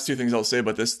 Last two things I'll say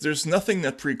about this. There's nothing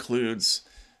that precludes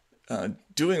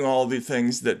doing all the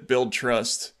things that build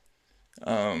trust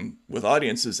with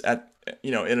audiences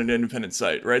in an independent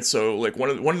site, right? So like one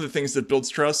of the things that builds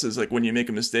trust is like when you make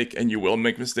a mistake, and you will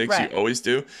make mistakes, you always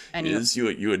do, and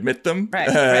you admit them,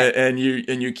 and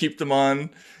you keep them on.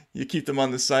 You keep them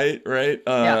on the site, right?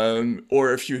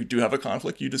 Or if you do have a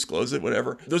conflict, you disclose it,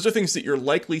 whatever. Those are things that you're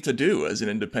likely to do as an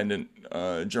independent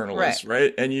journalist,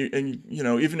 right? And you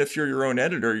even if you're your own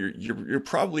editor, you're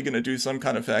probably going to do some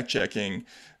kind of fact checking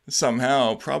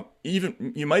somehow,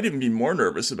 even you might even be more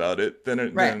nervous about it than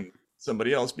Right. than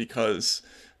somebody else because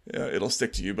it'll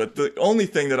stick to you. But the only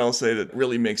thing that I'll say that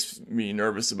really makes me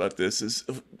nervous about this is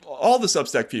all the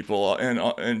Substack people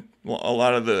and well, a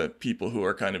lot of the people who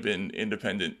are kind of in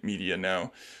independent media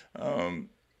now.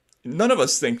 None of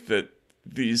us think that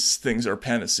these things are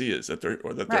panaceas, that they're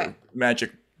Right.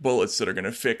 magic bullets that are going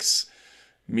to fix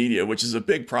media, which is a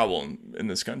big problem in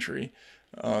this country.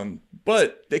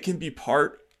 But they can be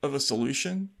part of a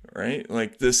solution, right?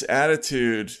 Like this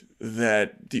attitude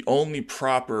that the only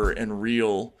proper and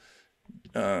real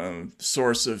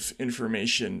source of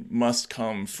information must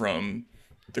come from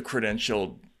the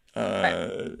credentialed,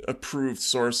 approved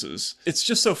sources. It's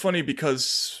just so funny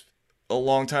because a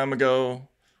long time ago,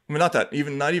 I mean,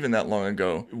 not even that long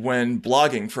ago, when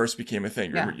blogging first became a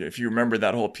thing, Yeah. if you remember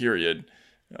that whole period,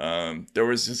 there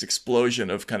was this explosion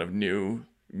of kind of new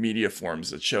media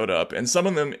forms that showed up, and some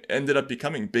of them ended up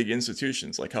becoming big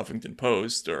institutions like Huffington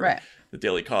Post or Right. the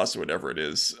Daily Kos or whatever it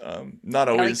is. Not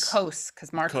Kelly always. Coase,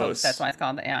 because Mark Coase, Coase. that's why it's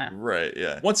called that. Yeah. Right,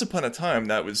 yeah. Once upon a time,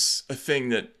 that was a thing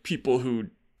that people who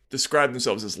described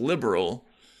themselves as liberal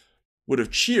would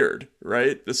have cheered,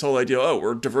 right? This whole idea, oh,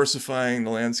 we're diversifying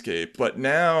the landscape. But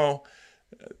now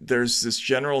there's this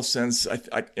general sense,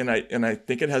 and I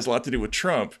think it has a lot to do with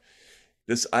Trump,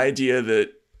 this idea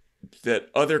that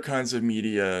other kinds of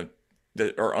media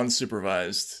that are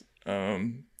unsupervised,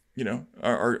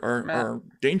 are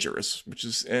dangerous, which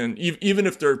is, and even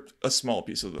if they're a small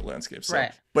piece of the landscape. So.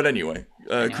 Right. But anyway.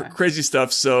 Crazy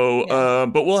stuff. So,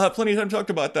 but we'll have plenty of time to talk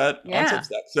about that on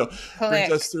Substack. So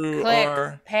brings us through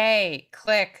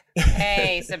click,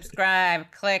 pay,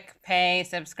 subscribe, click, pay,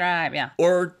 subscribe. Yeah.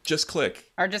 Or just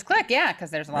click. Yeah,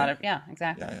 because there's a lot of,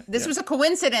 exactly. Yeah, This was a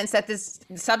coincidence that this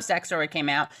Substack story came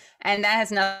out, and that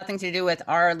has nothing to do with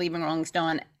our leaving Rolling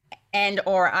Stone. And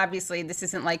or obviously this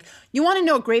isn't like, you want to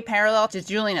know a great parallel to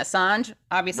Julian Assange?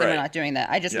 Obviously we're not doing that.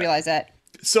 I just realized that.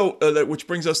 So which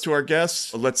brings us to our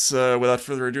guests. Let's, without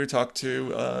further ado, talk to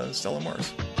Stella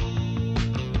Moris.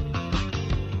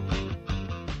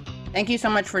 Thank you so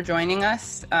much for joining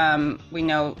us. We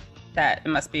know that it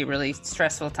must be a really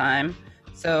stressful time,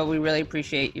 so we really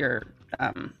appreciate your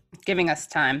giving us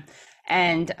time.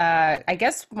 And I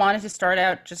guess wanted to start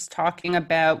out just talking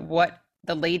about what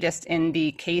the latest in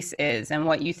the case is and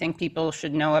what you think people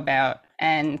should know about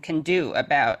and can do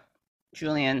about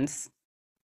Julian's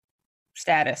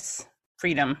status,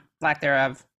 freedom, lack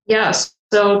thereof. Yes.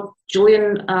 So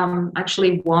Julian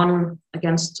actually won,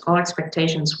 against all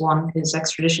expectations, won his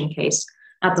extradition case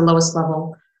at the lowest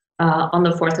level on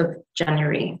the 4th of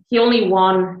January. He only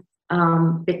won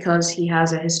because he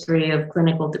has a history of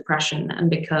clinical depression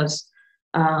and because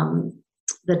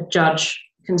the judge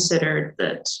considered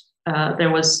that there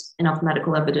was enough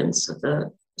medical evidence of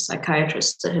the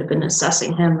psychiatrists that had been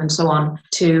assessing him and so on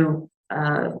to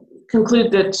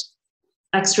conclude that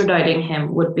extraditing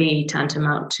him would be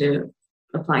tantamount to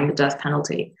applying the death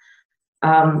penalty.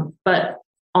 But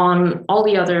on all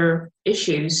the other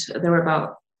issues, there were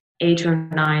about 8 or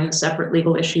 9 separate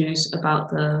legal issues about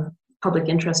the public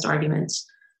interest arguments.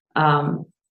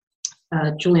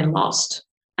 Julian lost.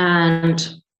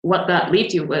 And what that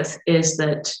leaves you with is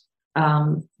that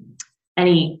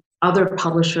any other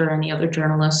publisher, any other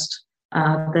journalist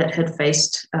that had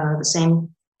faced the same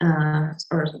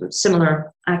or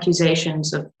similar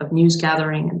accusations of news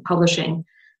gathering and publishing,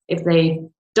 if they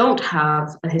don't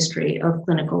have a history of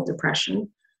clinical depression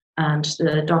and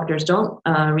the doctors don't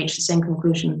reach the same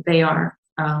conclusion, they are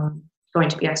going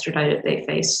to be extradited. They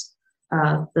face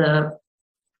the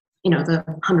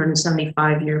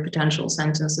 175-year potential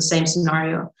sentence, the same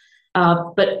scenario.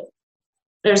 But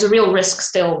there's a real risk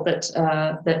still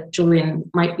that Julian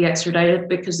might be extradited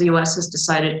because the US has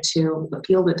decided to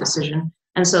appeal the decision.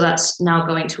 And so that's now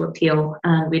going to appeal.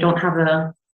 And we don't have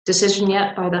a decision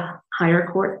yet by the higher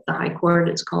court, the High Court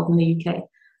it's called in the UK,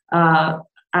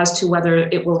 as to whether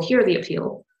it will hear the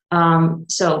appeal.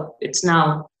 So it's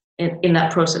now in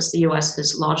that process, the US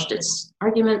has lodged its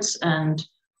arguments and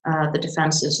the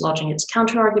defense is lodging its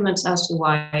counter arguments as to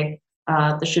why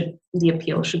the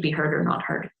appeal should be heard or not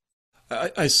heard.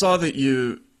 I saw that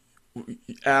you,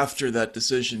 after that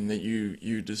decision, that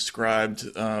you described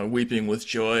weeping with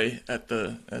joy at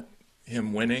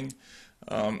him winning,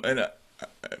 and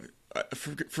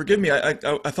forgive me, I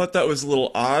thought that was a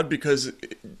little odd because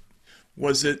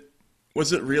was it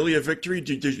really a victory?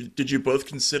 Did you both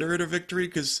consider it a victory?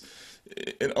 Because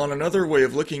on another way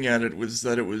of looking at it was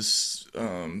that it was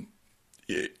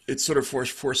it sort of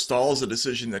forestalls a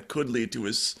decision that could lead to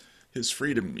his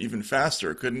freedom even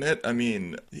faster, couldn't it? I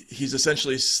mean, he's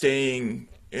essentially staying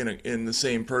in the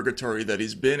same purgatory that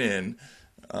he's been in,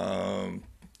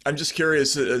 I'm just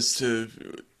curious as to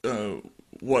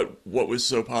what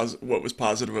was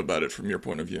positive about it from your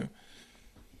point of view.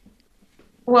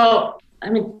 Well, I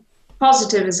mean,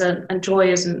 positive and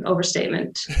joy is an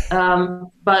overstatement.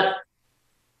 But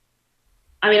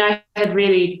I mean, I had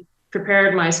really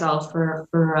prepared myself for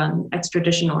an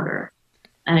extradition order,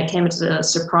 and it came as a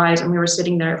surprise. And we were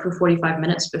sitting there for 45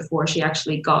 minutes before she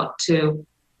actually got to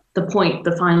the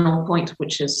final point,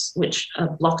 which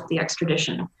blocked the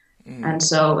extradition. And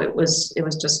so it was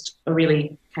just a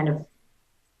really kind of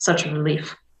such a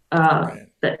relief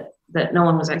that no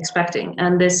one was expecting.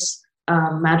 And this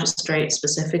magistrate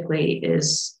specifically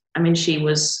she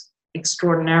was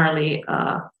extraordinarily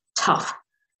tough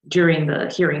during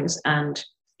the hearings, and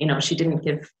she didn't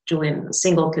give Julian a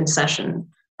single concession.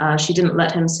 She didn't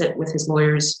let him sit with his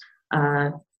lawyers.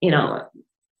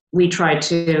 We tried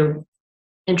to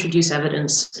introduce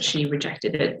evidence. She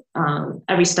rejected it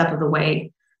every step of the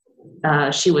way.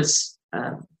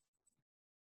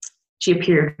 She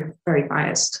appeared very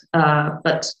biased,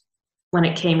 but when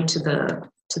it came to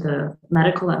the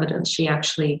medical evidence, she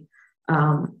actually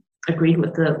agreed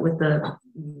with the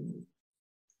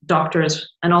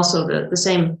doctors, and also the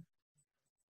same.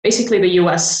 Basically, the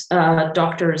U.S.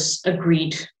 Doctors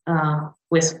agreed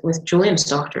with Julian's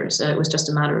doctors. It was just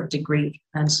a matter of degree,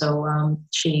 and so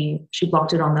she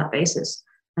blocked it on that basis,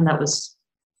 and that was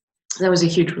a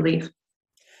huge relief.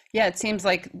 Yeah, it seems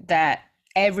like that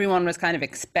everyone was kind of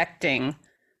expecting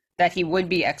that he would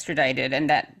be extradited, and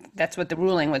that's what the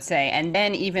ruling would say. And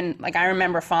then even, like, I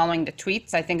remember following the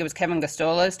tweets. I think it was Kevin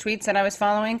Gostola's tweets that I was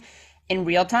following in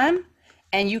real time.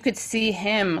 And you could see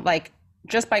him, like,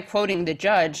 just by quoting the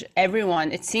judge,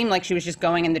 everyone, it seemed like she was just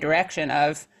going in the direction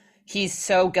of, he's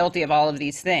so guilty of all of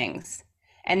these things.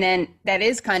 And then that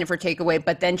is kind of her takeaway.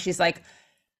 But then she's like,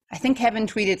 I think Kevin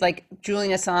tweeted, like,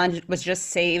 Julian Assange was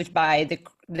just saved by the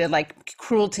like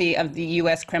cruelty of the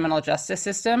U.S. criminal justice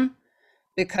system,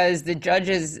 because the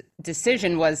judge's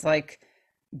decision was like,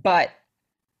 but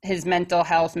his mental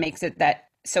health makes it that,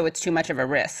 so it's too much of a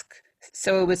risk.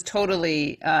 So it was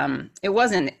totally, it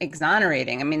wasn't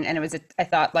exonerating. I mean, and it was, I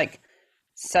thought, like,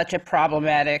 such a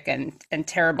problematic and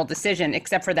terrible decision,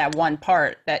 except for that one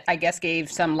part that I guess gave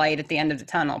some light at the end of the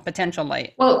tunnel, potential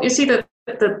light. Well, you see, the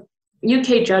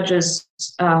UK judges'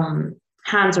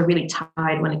 hands are really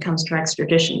tied when it comes to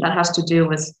extradition. That has to do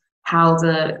with how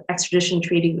the extradition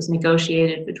treaty was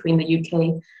negotiated between the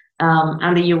UK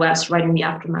and the US right in the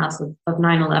aftermath of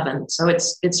 9/11. So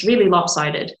it's really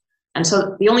lopsided. And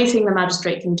so the only thing the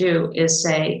magistrate can do is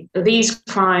say, these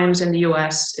crimes in the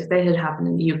US, if they had happened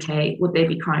in the UK, would they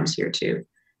be crimes here too?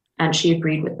 And she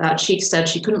agreed with that. She said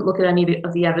she couldn't look at any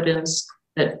of the evidence,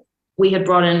 that we had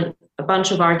brought in a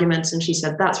bunch of arguments, and she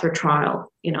said, that's for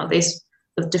trial.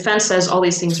 The defense says all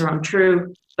these things are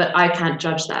untrue, but I can't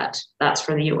judge that. That's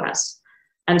for the US.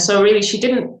 And so really, she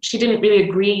didn't really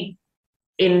agree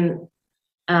in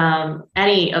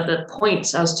any of the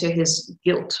points as to his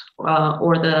guilt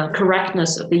or the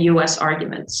correctness of the US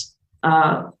arguments.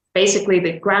 Basically,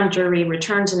 the grand jury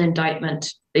returns an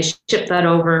indictment. They ship that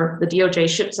over, the DOJ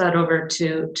ships that over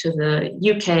to the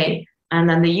UK, and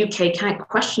then the UK can't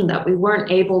question that. We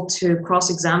weren't able to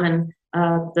cross-examine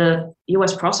the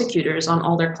US prosecutors on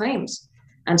all their claims.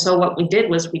 And so what we did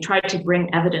was we tried to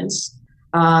bring evidence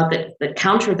that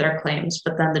countered their claims,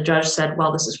 but then the judge said,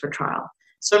 well, this is for trial.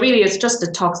 So really, it's just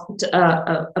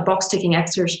a box-ticking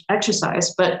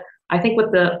exercise. But I think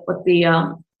what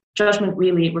the judgment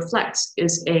really reflects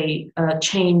is a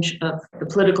change of the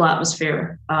political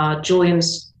atmosphere.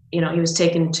 Julian's, he was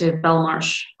taken to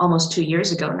Belmarsh almost 2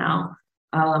 years ago now.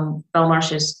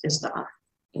 Belmarsh is the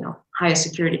highest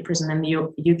security prison in the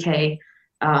UK.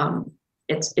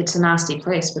 It's a nasty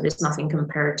place, but it's nothing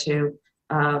compared to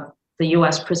the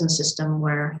US prison system,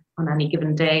 where on any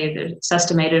given day it's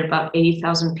estimated about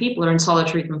 80,000 people are in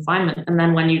solitary confinement. And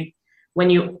then when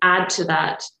you add to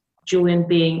that Julian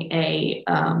being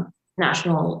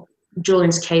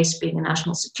Julian's case being a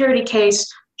national security case,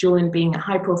 Julian being a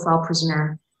high-profile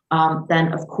prisoner,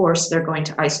 then of course they're going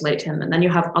to isolate him. And then you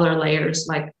have other layers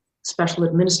like special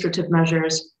administrative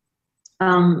measures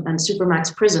and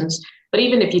supermax prisons. But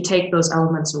even if you take those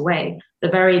elements away, the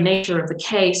very nature of the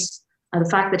case, the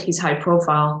fact that he's high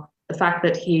profile, the fact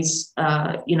that he's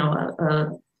a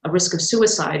risk of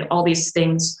suicide, all these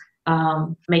things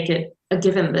make it a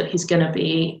given that he's going to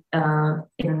be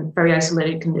in very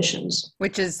isolated conditions.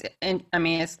 Which is,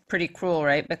 it's pretty cruel,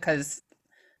 right? Because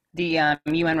the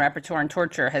UN Rapporteur on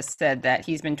Torture has said that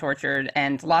he's been tortured,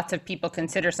 and lots of people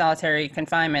consider solitary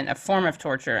confinement a form of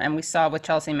torture. And we saw with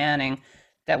Chelsea Manning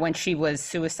that when she was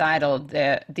suicidal,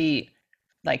 the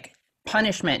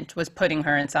punishment was putting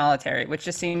her in solitary, which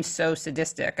just seems so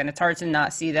sadistic. And it's hard to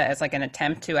not see that as like an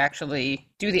attempt to actually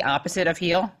do the opposite of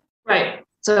heal. Right.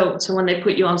 So when they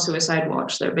put you on suicide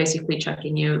watch, they're basically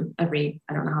checking you every,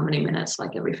 I don't know how many minutes,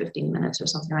 like every 15 minutes or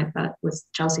something like that. With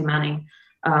Chelsea Manning,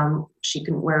 she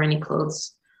couldn't wear any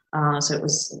clothes. So it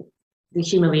was the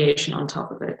humiliation on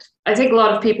top of it. I think a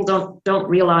lot of people don't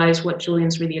realize what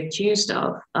Julian's really accused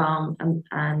of,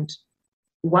 and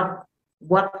what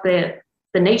the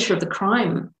nature of the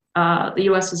crime the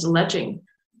US is alleging.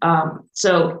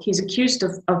 So he's accused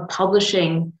of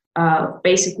publishing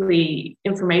basically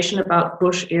information about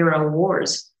Bush era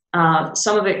wars.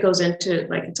 Some of it goes into,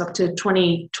 like, it's up to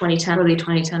 2010, early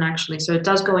 2010 actually. So it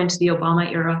does go into the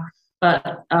Obama era,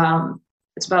 but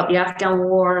it's about the Afghan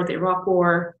war, the Iraq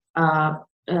war,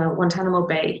 Guantanamo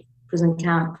Bay prison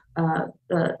camp,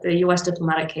 the US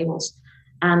diplomatic cables,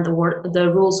 and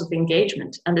the rules of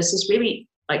engagement. And this is really,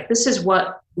 like, this is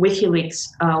what WikiLeaks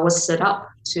was set up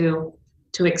to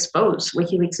expose.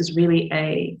 WikiLeaks is really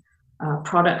a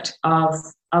product of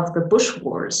the Bush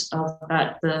wars, of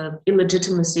the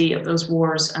illegitimacy of those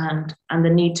wars, and the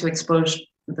need to expose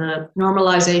the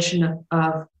normalization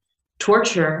of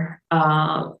torture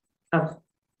of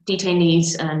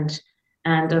detainees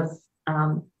and of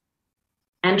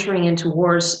entering into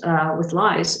wars with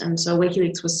lies. And so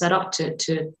WikiLeaks was set up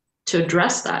to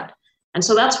address that. And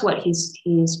so that's what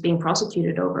he's being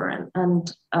prosecuted over.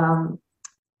 And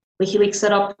WikiLeaks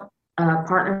set up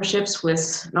partnerships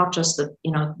with not just the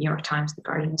New York Times, the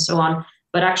Guardian, and so on,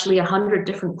 but actually 100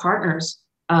 different partners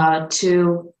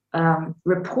to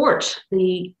report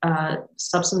the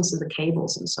substance of the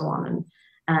cables and so on.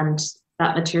 And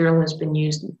that material has been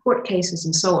used in court cases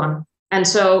and so on. And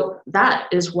so that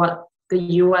is what the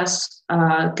US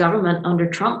government under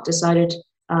Trump decided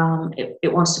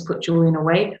it wants to put Julian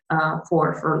away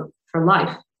for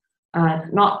life.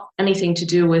 Not anything to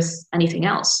do with anything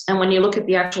else. And when you look at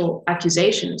the actual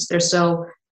accusations, they're so,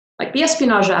 like, the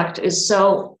Espionage Act is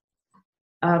so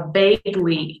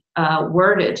vaguely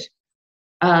worded.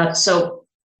 So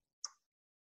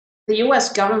the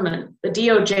US government, the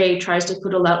DOJ, tries to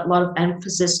put a lot of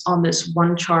emphasis on this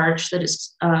one charge that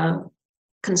is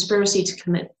conspiracy to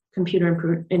commit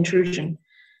computer intrusion.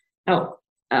 Now,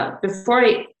 before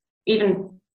I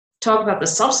even talk about the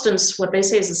substance, what they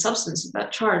say is the substance of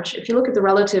that charge, if you look at the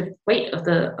relative weight of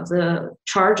the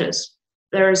charges,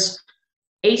 there's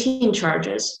 18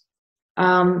 charges,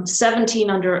 17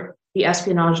 under the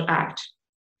Espionage Act,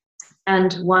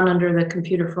 and 1 under the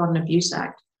Computer Fraud and Abuse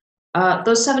Act.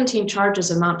 Those 17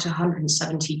 charges amount to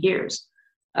 170 years.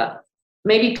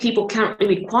 Maybe people can't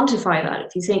really quantify that.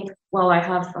 If you think, well, I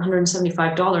have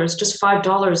 $175, just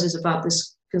 $5 is about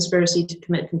this conspiracy to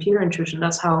commit computer intrusion.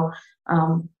 That's how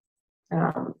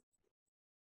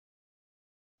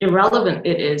irrelevant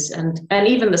it is. And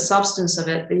even the substance of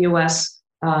it, the US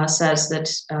says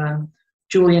that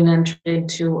Julian entered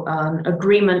into an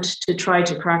agreement to try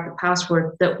to crack the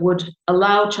password that would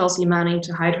allow Chelsea Manning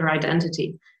to hide her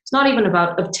identity. It's not even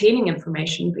about obtaining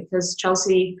information, because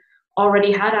Chelsea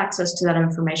already had access to that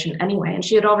information anyway, and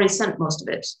she had already sent most of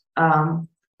it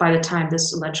by the time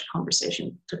this alleged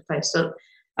conversation took place. So,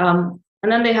 and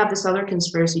then they have this other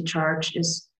conspiracy charge,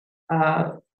 is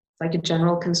like a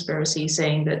general conspiracy,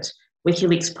 saying that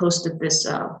WikiLeaks posted this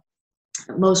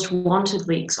most wanted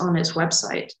leaks on its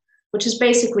website, which is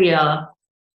basically a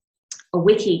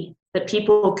wiki that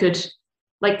people could,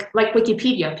 like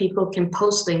Wikipedia, people can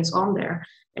post things on there.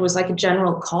 It was like a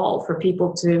general call for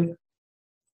people to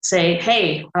say,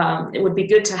 hey, it would be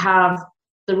good to have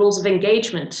the rules of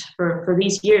engagement for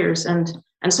these years, and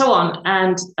so on.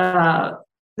 And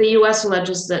the US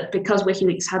alleges that because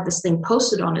WikiLeaks had this thing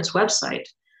posted on its website,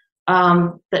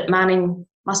 that Manning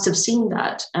must have seen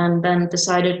that and then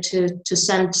decided to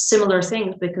send similar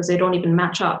things because they don't even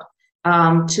match up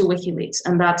to WikiLeaks.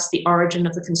 And that's the origin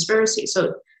of the conspiracy.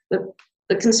 So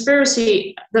the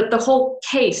conspiracy, the whole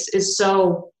case is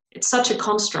it's such a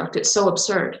construct, it's so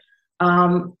absurd.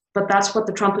 But that's what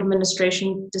the Trump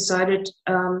administration decided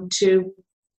to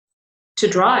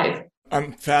drive.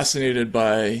 I'm fascinated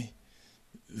by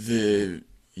the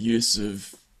use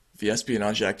of the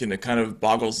Espionage Act, and it kind of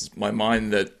boggles my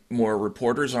mind that more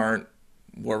reporters aren't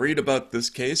worried about this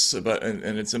case and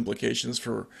its implications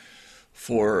for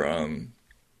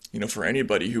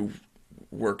anybody who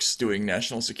works doing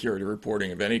national security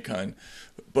reporting of any kind.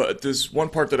 But there's one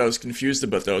part that I was confused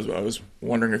about that I was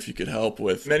wondering if you could help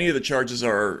with. Many of the charges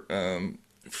are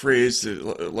phrased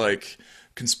like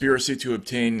conspiracy to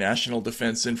obtain national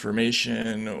defense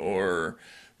information, or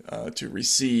to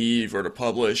receive or to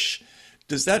publish.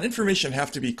 does that information have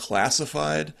to be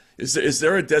classified? Is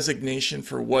there a designation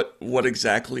for what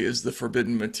exactly is the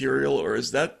forbidden material, or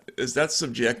is that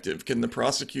subjective? Can the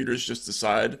prosecutors just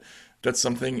decide that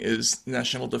something is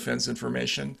national defense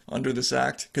information under this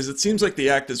act? Because it seems like the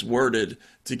act is worded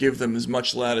to give them as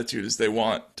much latitude as they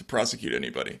want to prosecute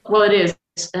anybody. Well, it is,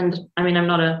 and I mean, I'm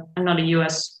not a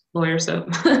U.S. lawyer, so,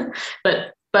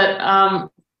 but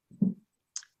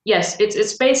yes,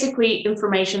 it's basically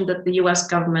information that the U.S.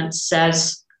 government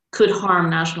says could harm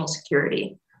national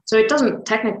security. So it doesn't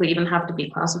technically even have to be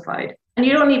classified, and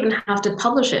you don't even have to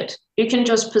publish it. You can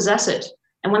just possess it.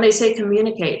 And when they say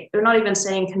communicate, they're not even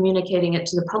saying communicating it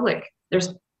to the public.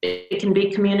 It can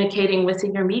be communicating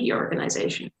within your media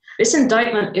organization. This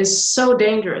indictment is so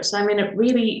dangerous. I mean, it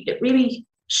really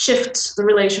shifts the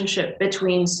relationship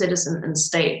between citizen and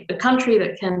state. A country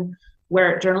that can,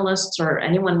 where journalists or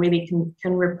anyone really can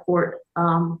report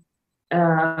on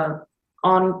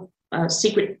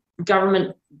secret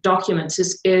government documents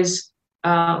is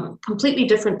completely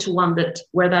different to one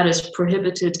where that is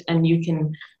prohibited and you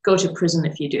can go to prison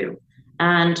if you do.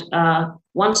 And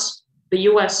once the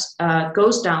US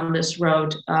goes down this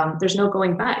road, there's no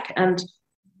going back. And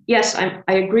yes,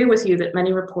 I agree with you that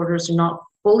many reporters are not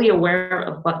fully aware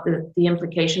of what the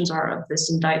implications are of this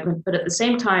indictment. But at the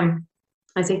same time,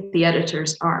 I think the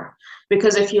editors are.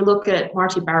 Because if you look at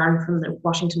Marty Baron from the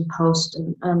Washington Post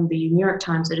and the New York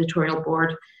Times editorial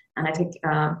board, and I think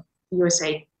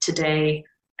USA Today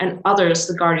and others,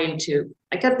 The Guardian too,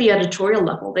 like at the editorial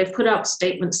level, they've put out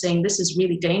statements saying this is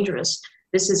really dangerous.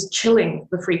 This is chilling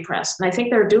the free press. And I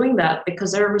think they're doing that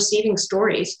because they're receiving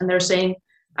stories and they're saying,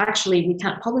 actually, we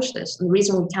can't publish this. And the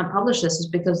reason we can't publish this is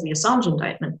because of the Assange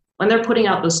indictment. When they're putting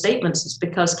out those statements, it's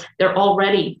because they're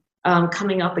already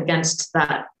coming up against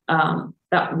that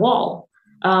wall.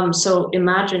 So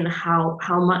imagine how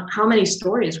many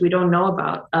stories we don't know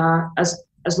about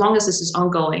as long as this is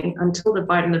ongoing until the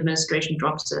Biden administration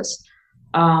drops this,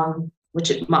 which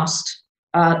it must.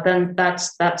 Then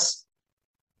that's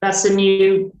the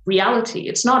new reality.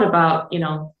 It's not about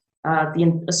the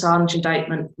Assange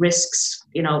indictment risks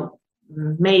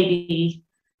maybe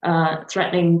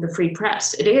threatening the free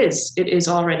press. It is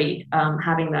already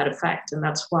having that effect, and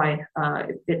that's why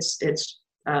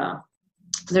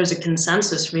there's a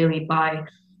consensus really by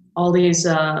all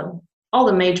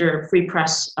the major free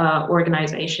press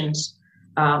organizations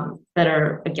that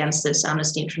are against this,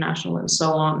 Amnesty International and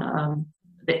so on.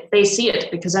 They see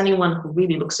it because anyone who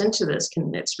really looks into this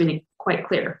it's really quite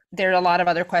clear. There are a lot of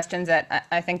other questions that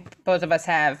I think both of us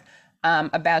have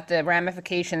about the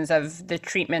ramifications of the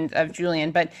treatment of Julian.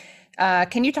 But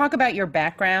can you talk about your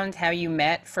background, how you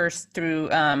met first through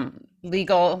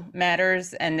legal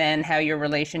matters and then how your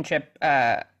relationship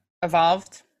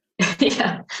evolved?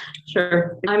 Yeah,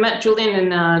 sure. I met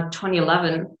Julian in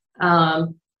 2011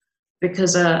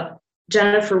 because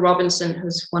Jennifer Robinson,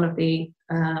 who's one of the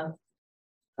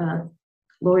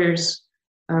lawyers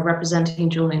representing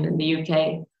Julian in the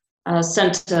UK,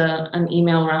 sent an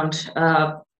email around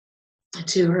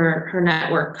to her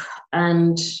network,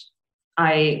 and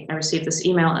I received this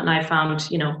email, and I found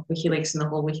WikiLeaks and the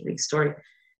whole WikiLeaks story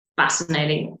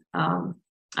fascinating. I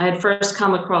had first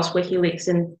come across WikiLeaks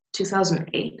in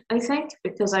 2008, I think,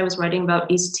 because I was writing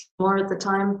about East Timor at the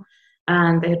time,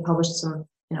 and they had published some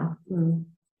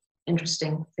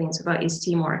interesting things about East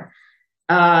Timor.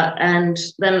 And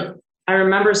then I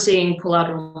remember seeing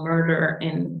Collateral Murder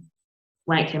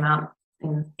when it came out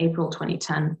in April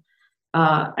 2010,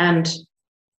 and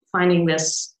finding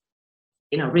this,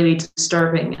 really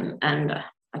disturbing. And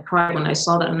I cried when I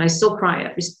saw that, and I still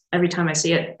cry every time I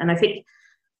see it. And I think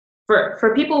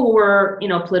for people who were,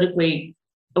 politically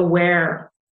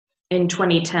aware in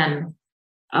 2010,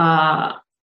 and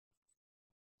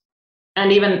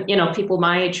even, people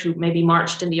my age who maybe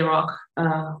marched in the Iraq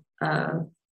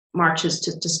marches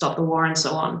to stop the war and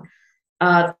so on,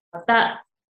 that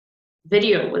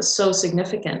video was so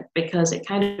significant because it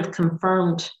kind of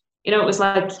confirmed, it was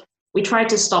like we tried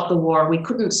to stop the war, we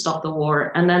couldn't stop the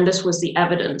war, and then this was the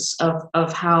evidence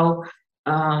of how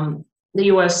the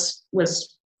US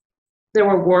there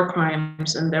were war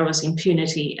crimes and there was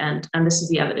impunity, and this is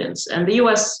the evidence. And the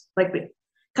US, like the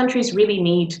countries, really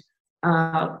need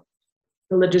the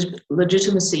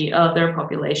legitimacy of their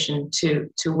population to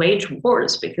wage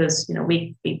wars because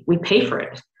we pay for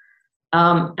it.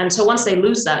 And so once they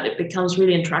lose that, it becomes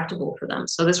really intractable for them.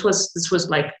 So this was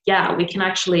like, yeah, we can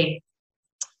actually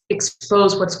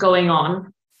expose what's going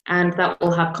on, and that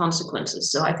will have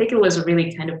consequences. So I think it was a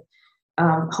really kind of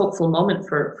hopeful moment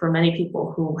for many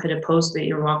people who had opposed the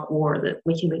Iraq war, that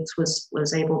WikiLeaks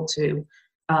was able to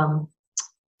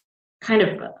kind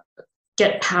of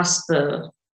get past the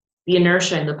the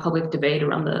inertia in the public debate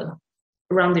around the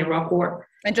Iraq War.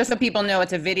 And just so people know,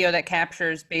 it's a video that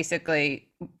captures basically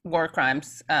war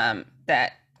crimes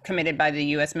that committed by the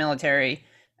U.S. military.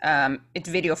 It's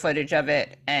video footage of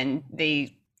it, and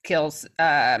they kills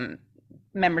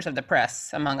members of the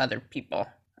press, among other people,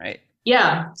 right?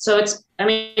 Yeah. So it's, I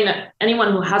mean,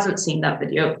 anyone who hasn't seen that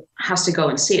video has to go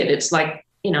and see it. It's like,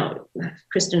 you know,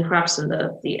 Kristen Crapson,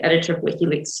 the editor of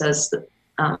WikiLeaks, says that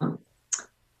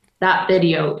that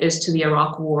video is to the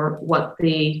Iraq War what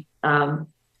the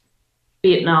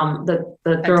Vietnam, the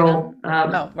girl,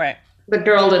 the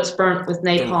girl that's burnt with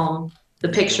napalm, the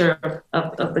picture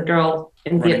of the girl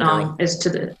in Vietnam is to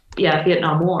the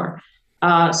Vietnam War.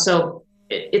 So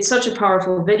it's such a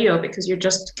powerful video because you're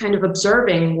just kind of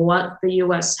observing what the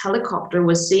U.S. helicopter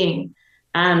was seeing,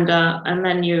 and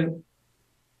then you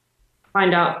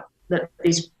find out that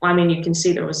these. I mean, you can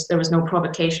see there was no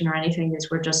provocation or anything. These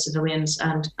were just civilians,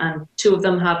 and two of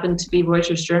them happened to be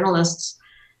Reuters journalists,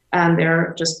 and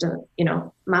they're just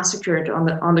massacred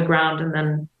on the ground. And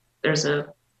then there's a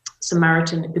good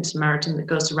Samaritan that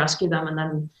goes to rescue them, and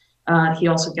then he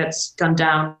also gets gunned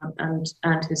down, and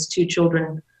his two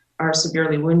children are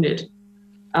severely wounded.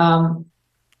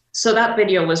 So that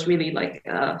video was really like,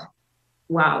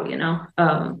 wow,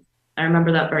 I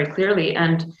remember that very clearly.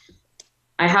 And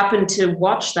I happened to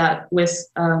watch that with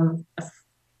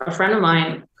a friend of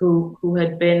mine who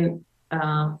had been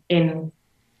in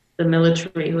the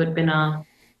military, who had been I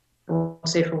won't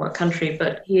say for what country,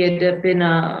 but he had been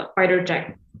a fighter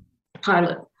jet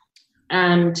pilot.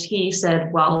 And he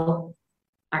said, well,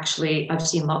 actually, I've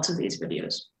seen lots of these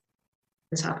videos.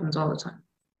 This happens all the time.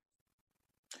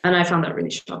 And I found that really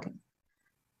shocking.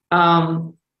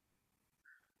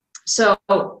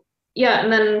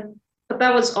 But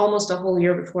that was almost a whole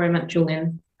year before I met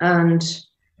Julian. And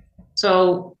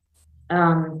so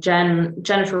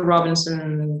Jennifer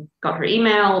Robinson got her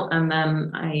email, and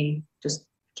then I just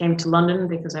came to London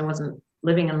because I wasn't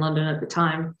living in London at the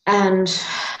time, and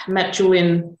met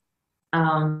Julian.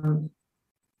 I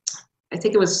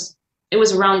think it was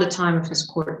around the time of his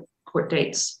court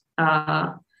dates,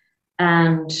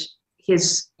 and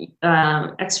his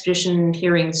extradition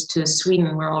hearings to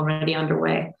Sweden were already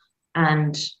underway,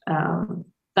 and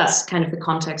that's kind of the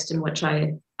context in which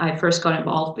I first got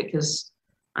involved, because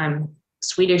I'm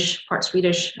Swedish, part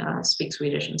Swedish, speak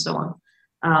Swedish, and so on.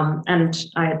 And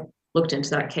I had looked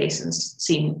into that case and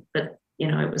seen that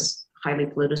it was highly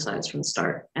politicized from the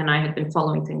start, and I had been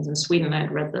following things in Sweden. I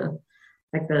had read the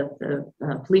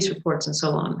police reports and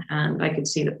so on, and I could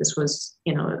see that this was,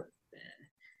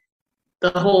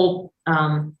 the whole,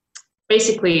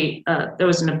 basically, there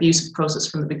was an abusive process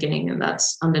from the beginning, and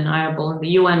that's undeniable. And the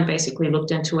UN basically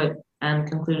looked into it and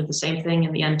concluded the same thing.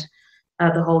 In the end,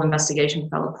 the whole investigation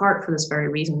fell apart for this very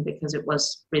reason, because it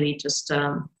was really just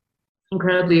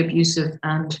incredibly abusive,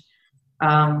 and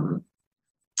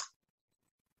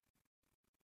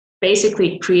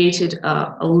basically created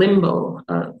a limbo,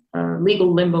 a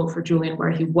legal limbo for Julian, where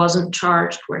he wasn't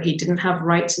charged, where he didn't have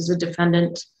rights as a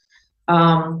defendant,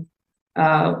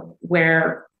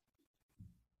 where,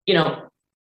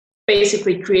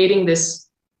 basically creating this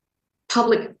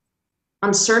public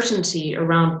uncertainty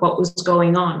around what was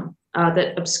going on,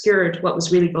 that obscured what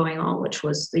was really going on, which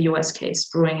was the US case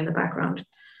brewing in the background,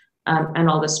 and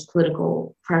all this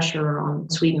political pressure on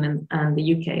Sweden and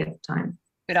the UK at the time.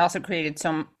 It also created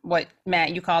what,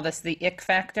 Matt, you call this the ick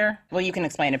factor? Well, you can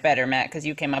explain it better, Matt, because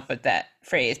you came up with that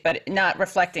phrase, but not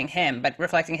reflecting him, but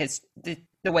reflecting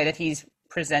the way that he's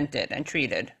presented and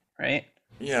treated, right?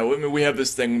 Yeah, I mean, we have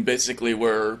this thing basically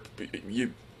where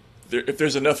if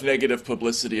there's enough negative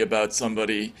publicity about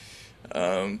somebody,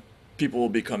 people will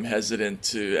become hesitant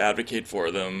to advocate for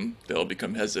them. They'll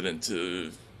become hesitant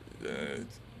to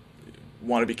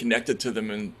want to be connected to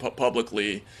them and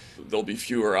publicly. There'll be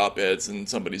fewer op-eds in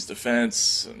somebody's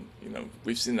defense, and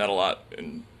we've seen that a lot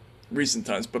in recent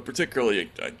times, but particularly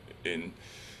in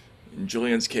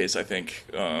Julian's case, I think,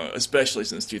 especially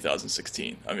since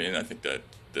 2016. I mean, I think that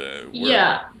I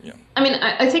mean,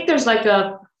 I think there's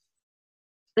a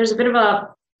bit of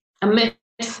a myth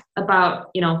about,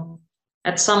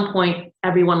 at some point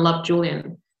everyone loved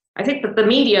Julian. I think that the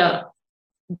media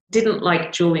didn't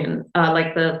like Julian,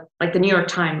 like the New York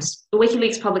Times. The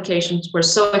WikiLeaks publications were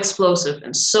so explosive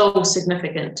and so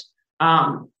significant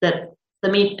that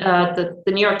the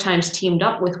New York Times teamed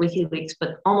up with WikiLeaks,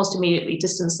 but almost immediately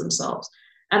distanced themselves.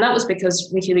 And that was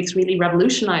because WikiLeaks really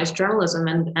revolutionized journalism,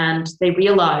 and they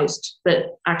realized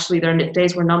that actually their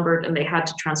days were numbered and they had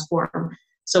to transform.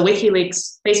 So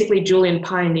WikiLeaks, basically Julian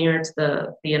pioneered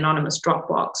the anonymous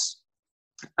Dropbox,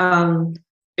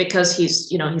 because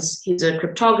he's a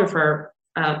cryptographer,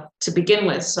 to begin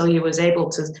with. So he was able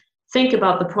to think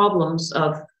about the problems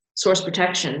of source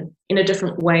protection in a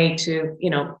different way to,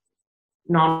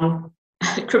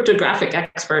 non-cryptographic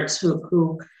experts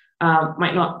who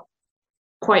might not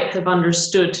quite have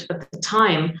understood at the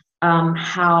time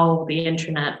how the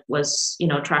internet was,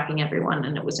 tracking everyone,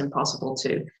 and it was impossible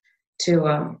to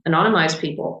anonymize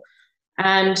people.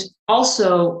 And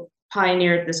also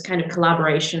pioneered this kind of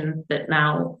collaboration that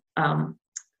now,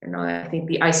 I think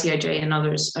the ICIJ and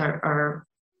others are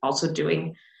also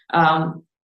doing.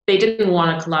 They didn't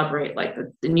want to collaborate, like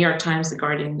the New York Times, the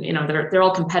Guardian, they're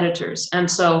all competitors. And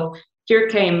so here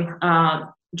came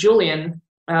Julian,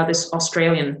 this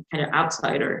Australian kind of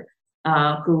outsider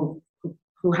who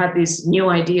had these new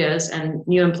ideas and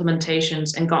new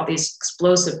implementations and got these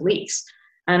explosive leaks.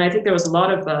 And I think there was a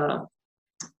lot of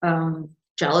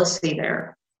jealousy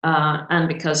there. And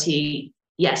because he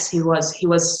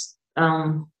was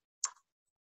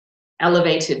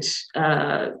elevated,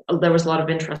 there was a lot of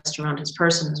interest around his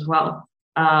person as well.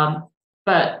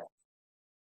 But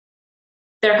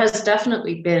there has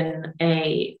definitely been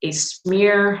a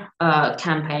smear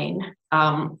campaign.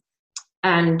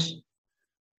 And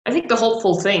I think the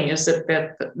hopeful thing is that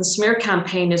the smear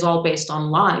campaign is all based on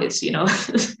lies,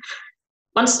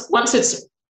 Once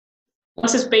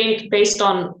it's based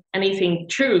on anything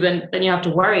true, then you have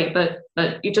to worry.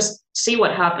 But you just see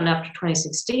what happened after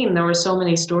 2016. There were so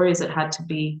many stories that had to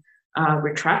be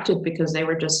retracted because they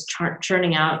were just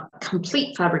churning out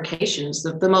complete fabrications.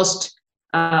 The most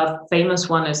famous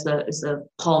one is the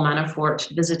Paul Manafort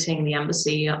visiting the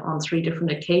embassy on 3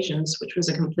 different occasions, which was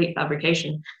a complete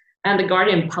fabrication. And the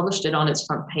Guardian published it on its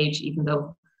front page, even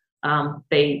though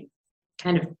they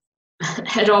kind of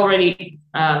had already,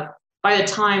 by the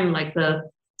time,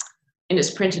 in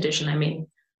its print edition,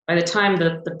 by the time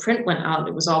the print went out,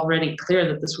 it was already clear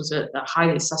that this was a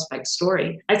highly suspect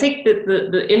story. I think that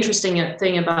the interesting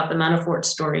thing about the Manafort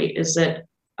story is that,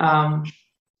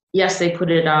 yes, they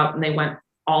put it out and they went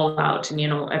all out, and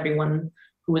everyone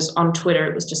who was on Twitter,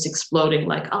 it was just exploding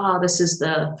like, this is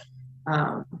the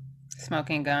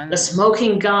smoking gun. The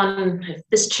smoking gun.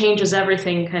 This changes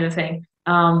everything, kind of thing.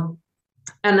 And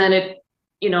then it,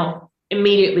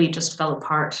 immediately just fell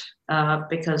apart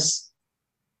because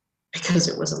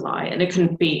it was a lie, and it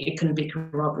couldn't be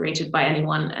corroborated by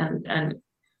anyone. And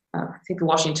I think the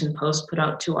Washington Post put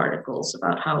out 2 articles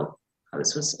about how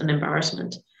this was an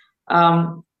embarrassment.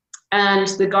 And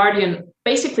the Guardian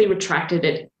basically retracted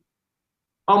it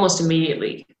almost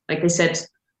immediately. Like they said,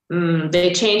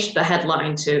 they changed the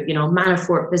headline to,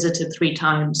 Manafort visited 3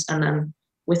 times, and then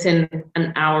within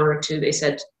an hour or 2, they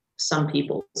said, some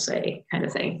people say, kind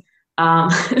of thing.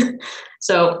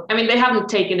 So, they haven't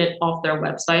taken it off their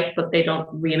website, but they don't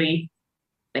really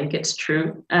think it's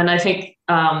true. And I think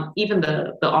even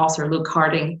the author, Luke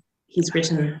Harding, he's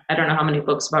written, I don't know how many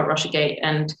books about Russiagate,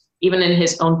 and even in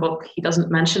his own book, he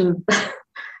doesn't mention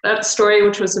that story,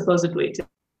 which was supposedly to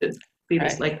be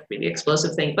this really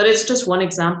explosive thing. But it's just one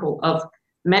example of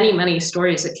many, many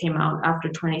stories that came out after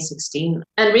 2016.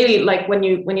 And really, when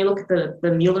you look at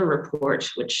the Mueller report,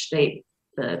 which they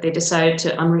decided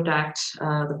to unredact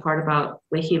the part about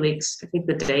WikiLeaks, I think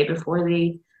the day before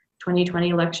the 2020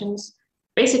 elections.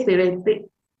 Basically,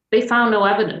 they found no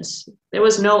evidence. There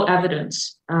was no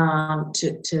evidence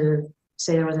to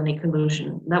say there was any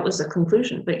collusion. That was the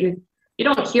conclusion. But you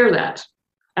don't hear that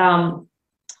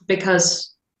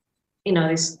because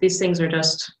these things are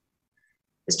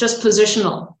it's just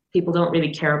positional. People don't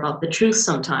really care about the truth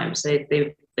sometimes.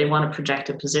 They want to project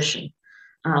a position,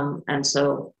 and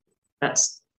so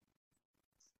that's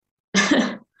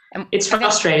it's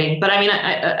frustrating. But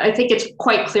I think it's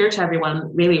quite clear to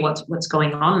everyone really what's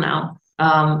going on now,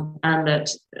 and that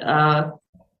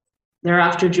they're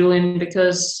after Julian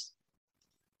because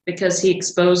he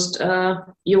exposed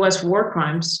U.S. war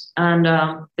crimes, and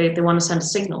they want to send a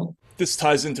signal. This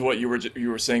ties into what you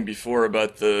were saying before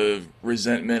about the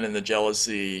resentment and the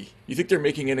jealousy. You think they're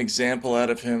making an example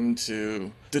out of him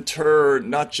to deter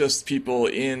not just people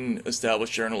in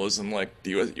established journalism like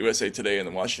the USA Today and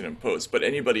the Washington Post, but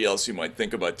anybody else who might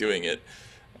think about doing it,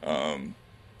 on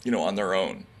their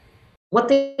own? What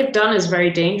they've done is very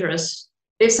dangerous.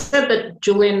 They've said that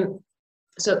Julian,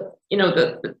 the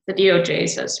DOJ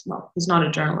says, well, he's not a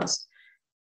journalist,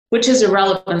 which is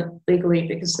irrelevant legally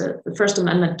because the First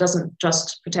Amendment doesn't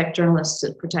just protect journalists,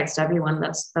 it protects everyone.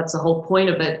 That's the whole point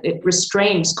of it. It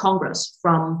restrains Congress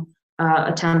from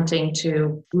attempting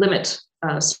to limit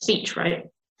speech, right?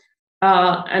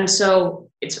 And so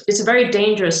it's a very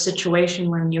dangerous situation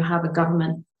when you have a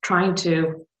government trying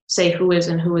to say who is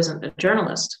and who isn't a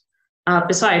journalist.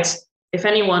 Besides, if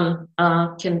anyone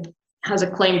can has a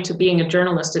claim to being a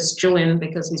journalist. It's Julian,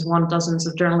 because he's won dozens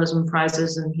of journalism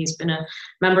prizes and he's been a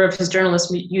member of his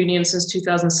journalist union since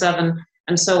 2007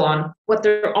 and so on. What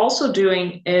they're also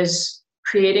doing is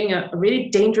creating a really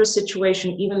dangerous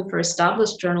situation even for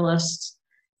established journalists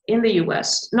in the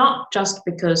US, not just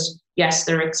because, yes,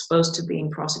 they're exposed to being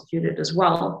prosecuted as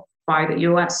well by the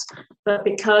US, but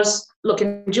because, look,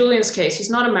 in Julian's case,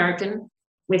 he's not American.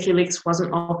 WikiLeaks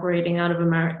wasn't operating out of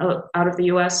the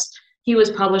US. He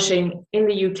was publishing in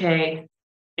the UK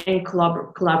in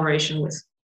collaboration with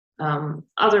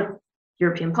other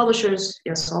European publishers,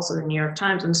 yes, also the New York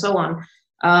Times and so on.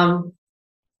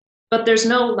 But there's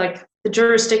no, like, the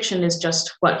jurisdiction is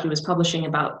just what he was publishing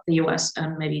about the US,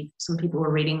 and maybe some people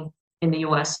were reading in the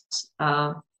US,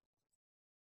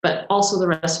 but also the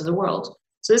rest of the world.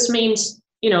 So this means,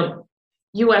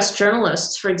 US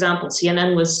journalists, for example,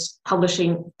 CNN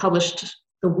published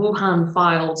the Wuhan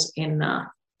files in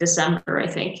December, I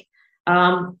think,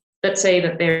 that say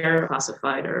that they're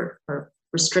classified or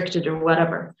restricted or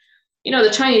whatever.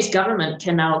 The Chinese government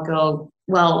can now go,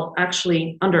 well,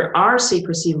 actually, under our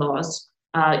secrecy laws,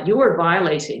 you are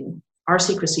violating our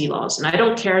secrecy laws. And I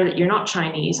don't care that you're not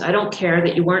Chinese. I don't care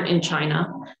that you weren't in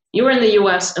China. You were in the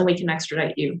US and we can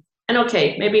extradite you. And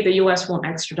okay, maybe the US won't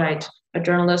extradite a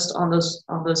journalist on those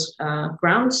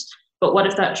grounds. But what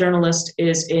if that journalist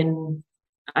is in,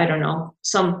 I don't know,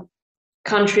 some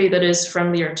country that is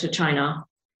friendlier to China?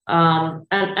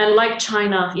 And like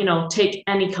China, take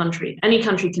any country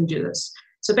can do this.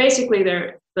 So basically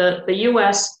the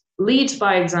US leads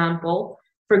by example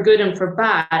for good and for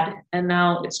bad. And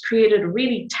now it's created a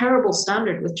really terrible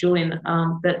standard with Julian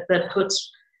that puts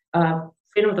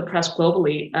freedom of the press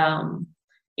globally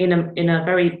in a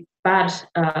very bad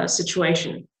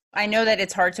situation. I know that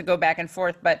it's hard to go back and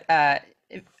forth, but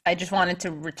I just wanted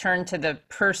to return to the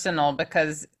personal,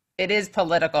 because it is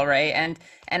political, right? And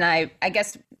I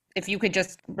guess if you could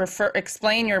just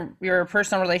explain your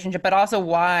personal relationship, but also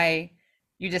why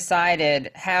you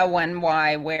decided, how, when,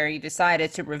 why, where you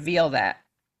decided to reveal that.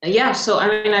 Yeah, so I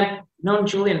mean, I've known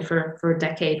Julian for a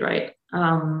decade, right?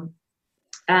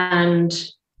 And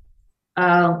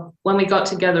when we got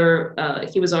together,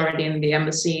 he was already in the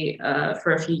embassy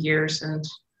for a few years.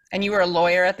 And you were a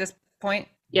lawyer at this point?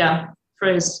 Yeah, for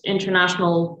his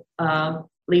international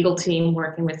legal team,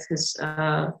 working with his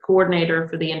coordinator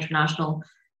for the international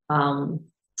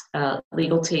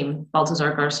legal team,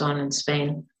 Baltasar Garzon in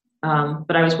Spain.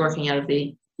 But I was working out of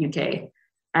the UK.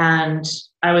 And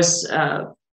I was,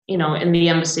 in the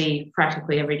embassy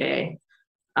practically every day.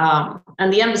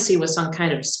 And the embassy was some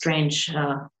kind of strange,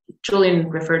 Julian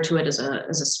referred to it as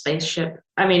a spaceship.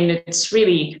 I mean, it's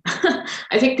really,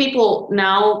 I think people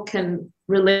now can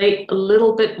relate a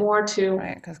little bit more to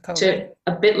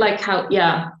a bit like how, you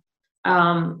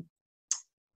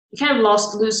kind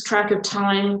of lose track of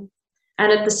time.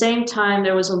 And at the same time,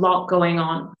 there was a lot going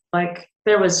on. Like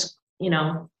there was,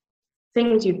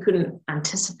 things you couldn't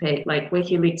anticipate, like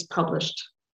WikiLeaks published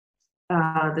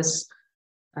this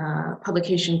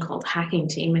publication called Hacking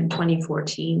Team in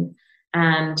 2014.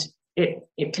 And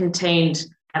it contained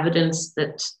evidence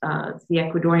that the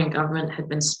Ecuadorian government had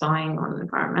been spying on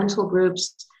environmental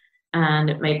groups, and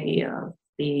it made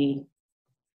the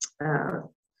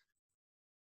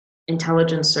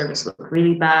intelligence service look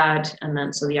really bad. And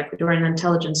then so the Ecuadorian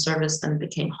intelligence service then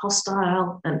became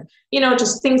hostile, and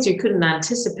just things you couldn't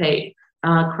anticipate,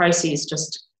 crises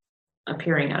just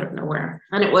appearing out of nowhere.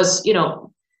 And it was,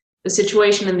 the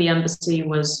situation in the embassy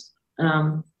was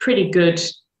pretty good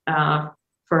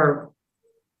for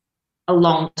a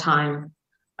long time,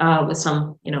 with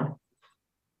some, it's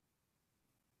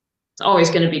always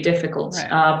going to be difficult.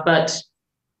 Right. But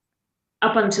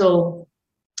up until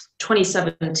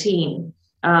 2017,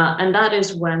 and that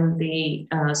is when the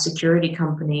security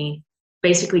company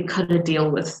basically cut a deal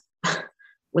with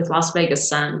Las Vegas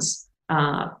Sands,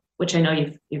 which I know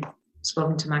you've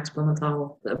spoken to Max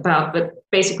Blumenthal about, but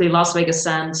basically Las Vegas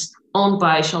Sands, owned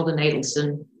by Sheldon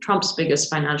Adelson, Trump's biggest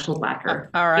financial backer.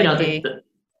 R.I.P.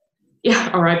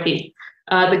 R.I.P.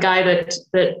 The guy that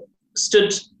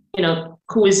stood,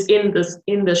 who is in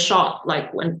the shot,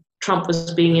 like when Trump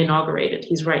was being inaugurated,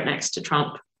 he's right next to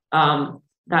Trump.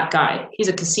 That guy, he's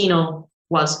a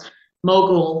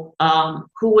mogul,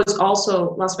 who was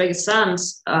also Las Vegas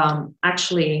Sands,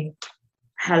 actually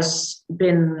has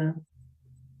been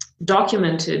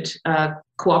documented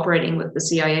cooperating with the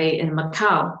CIA in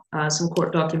Macau. Some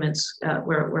court documents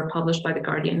were published by The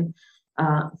Guardian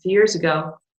a few years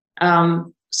ago.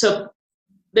 So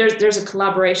there's a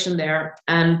collaboration there,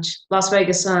 and Las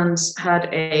Vegas Sands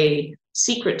had a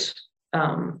secret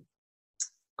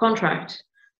contract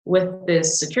with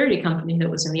this security company that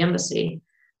was in the embassy.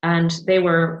 and they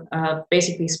were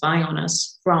basically spying on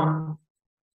us from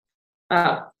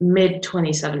mid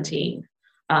 2017,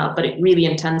 but it really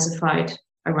intensified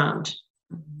around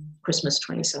Christmas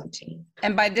 2017.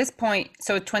 And by this point,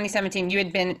 so 2017, you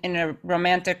had been in a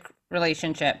romantic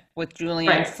relationship with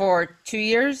Julian Right. for 2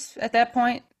 years at that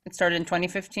point? It started in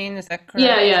 2015, is that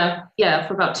correct? Yeah,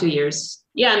 for about 2 years.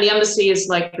 Yeah, and the embassy is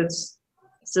like it's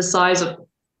the size of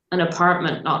an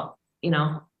apartment, not, I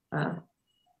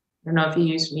don't know if you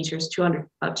use meters,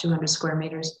 about 200 square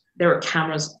meters. There were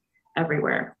cameras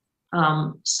everywhere.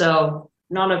 So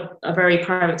not a very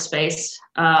private space,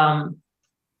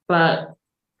 but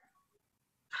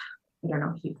I don't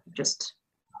know, you just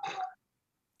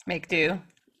Make do.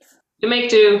 you make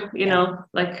do,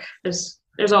 like there's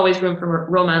always room for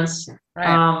romance.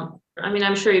 Right. I mean,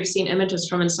 I'm sure you've seen images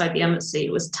from inside the embassy.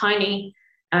 It was tiny,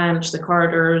 and the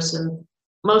corridors and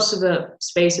most of the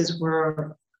spaces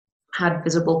had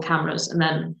visible cameras, and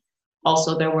then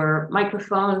also there were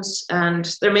microphones,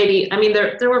 and there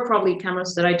were probably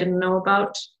cameras that I didn't know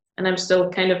about, and I'm still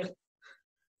kind of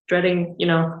dreading,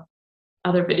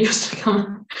 other videos to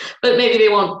come, but maybe they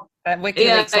won't.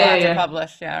 WikiLeaks will have to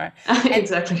publish, yeah, right.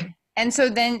 Exactly. And so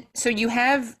you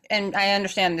have, and I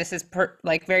understand this is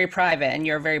very private, and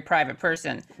you're a very private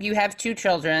person. You have 2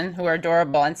 children who are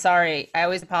adorable. And sorry, I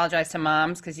always apologize to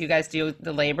moms because you guys do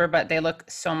the labor, but they look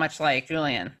so much like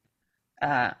Julian.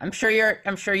 I'm sure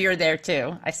you're there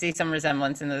too. I see some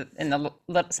resemblance in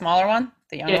the smaller one,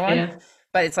 the younger one. Yeah.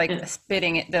 But it's like a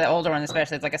spitting, the older one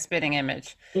especially, it's like a spitting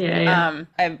image. Yeah.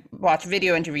 I watched a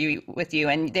video interview with you,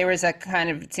 and there was a kind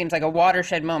of, it seems like a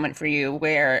watershed moment for you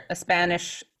where a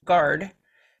Spanish guard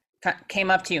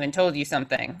came up to you and told you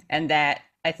something, and that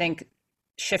I think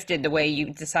shifted the way you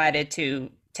decided to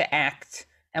act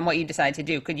and what you decided to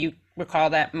do. Could you recall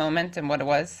that moment and what it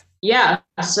was? Yeah.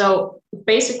 So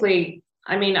basically,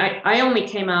 I mean, I only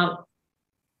came out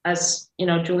as,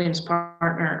 Julian's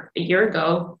partner a year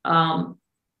ago,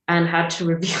 and had to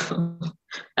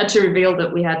reveal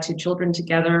that we had 2 children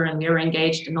together and we were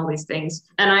engaged and all these things.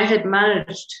 And I had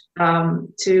managed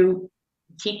to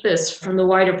keep this from the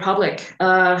wider public.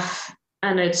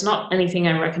 And it's not anything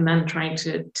I recommend, trying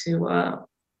to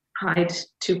hide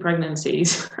 2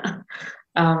 pregnancies.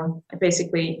 I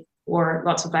basically wore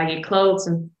lots of baggy clothes,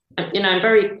 and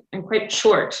I'm quite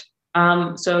short.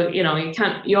 So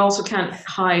you also can't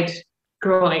hide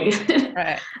growing.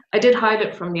 Right. I did hide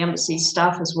it from the embassy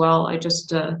staff as well. I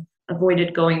just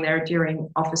avoided going there during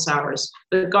office hours.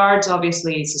 The guards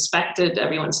obviously suspected,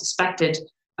 everyone suspected,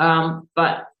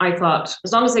 but I thought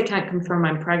as long as they can't confirm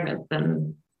I'm pregnant,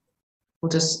 then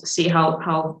we'll just see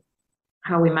how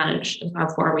we manage and how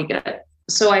far we get.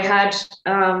 So I had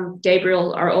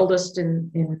Gabriel, our oldest, in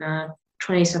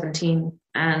 2017,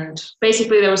 and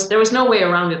basically there was no way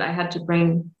around it. I had to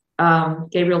bring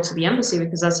Gabriel to the embassy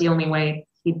because that's the only way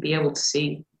he'd be able to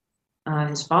see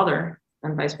his father,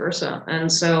 and vice versa.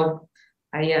 And so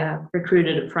I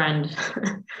recruited a friend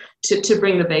to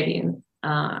bring the baby in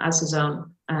as his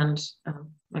own. And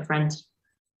my friend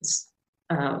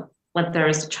went there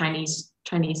as a Chinese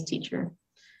teacher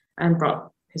and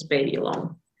brought his baby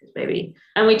along,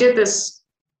 And we did this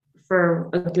for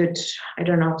a good,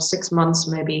 6 months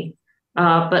maybe.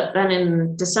 But then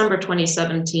in December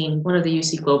 2017, one of the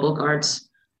UC Global guards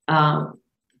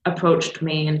approached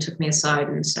me and took me aside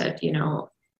and said,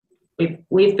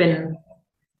 we've been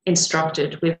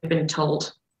instructed, we've been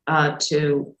told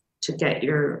to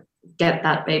get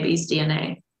that baby's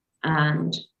DNA,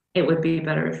 and it would be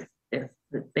better if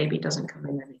the baby doesn't come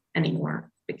in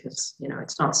anymore because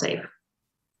it's not safe.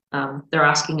 They're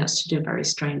asking us to do very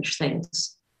strange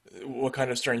things. What kind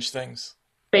of strange things?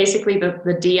 Basically,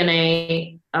 the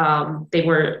DNA, they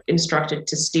were instructed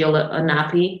to steal a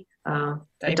nappy, a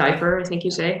diaper, I think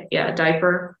you say. Yeah, a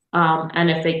diaper. And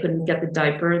if they couldn't get the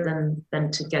diaper,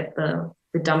 then to get the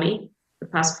dummy, the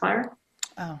pacifier.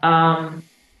 Oh.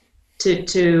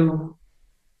 To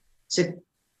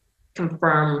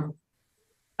confirm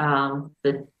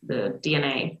the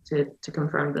DNA, to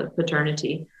confirm the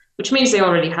paternity, which means they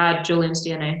already had Julian's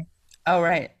DNA. Oh,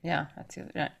 right. Yeah, that's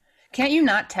it. Right. Can't you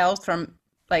not tell from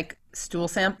stool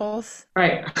samples?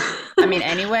 Right. I mean,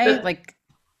 anyway,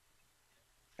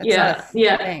 that's not a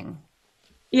thing.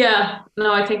 Yeah.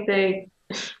 No, I think they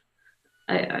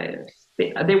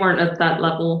weren't at that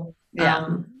level.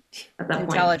 Yeah. At that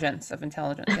Intelligence.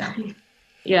 Yeah.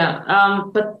 Yeah.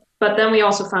 But then we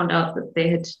also found out that they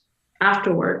had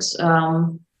afterwards,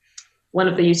 one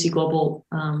of the UC Global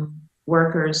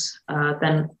workers,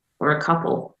 or a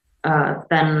couple,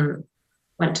 then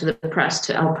went to the press,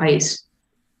 to El País,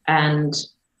 and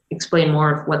explained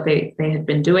more of what they had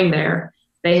been doing there.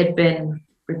 They had been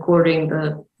recording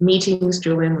the meetings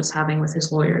Julian was having with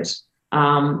his lawyers.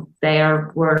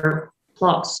 There were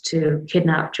plots to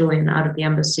kidnap Julian out of the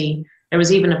embassy. There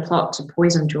was even a plot to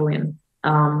poison Julian.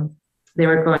 They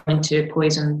were going to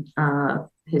poison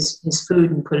his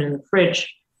food and put it in the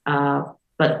fridge,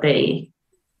 but they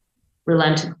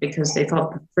relented because they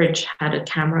thought the fridge had a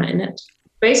camera in it.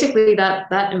 Basically,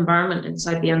 that environment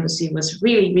inside the embassy was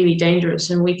really, really dangerous,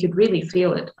 and we could really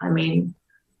feel it. I mean,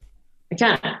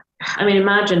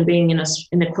 imagine being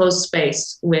in a closed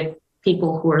space with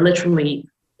people who are literally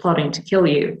plotting to kill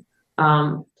you,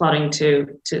 plotting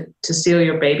to steal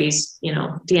your baby's,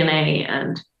 DNA,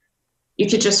 and you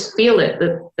could just feel it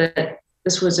that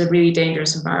this was a really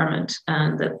dangerous environment,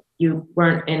 and that you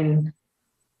were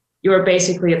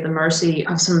basically at the mercy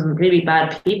of some really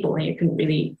bad people, and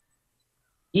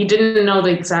you didn't know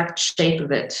the exact shape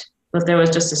of it, but there was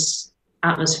just this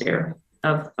atmosphere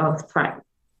of threat.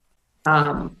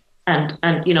 And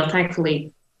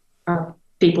thankfully,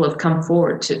 people have come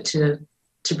forward to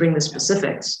bring the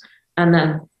specifics. And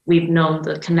then we've known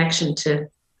the connection to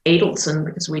Adelson,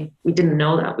 because we didn't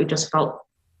know that. We just felt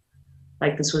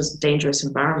like this was a dangerous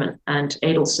environment. And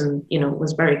Adelson,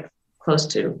 was very close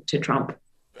to Trump.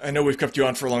 I know we've kept you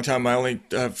on for a long time. I only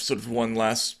have sort of one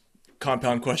last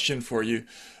compound question for you.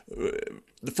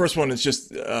 The first one is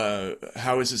just,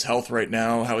 how is his health right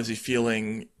now? How is he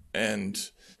feeling? And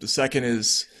the second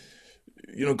is,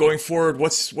 going forward,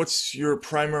 what's your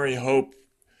primary hope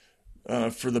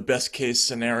for the best case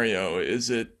scenario? Is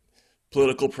it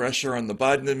political pressure on the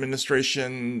Biden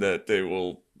administration that they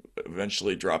will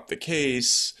eventually drop the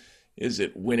case? Is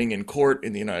it winning in court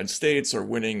in the United States or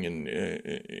winning in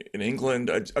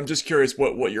England? I'm just curious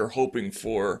what you're hoping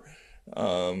for,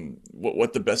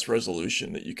 what the best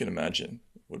resolution that you can imagine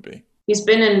would be. He's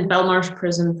been in Belmarsh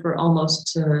prison for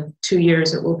almost 2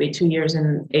 years. It will be 2 years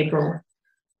in April.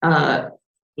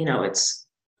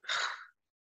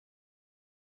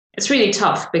 It's really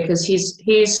tough because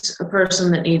he's a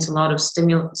person that needs a lot of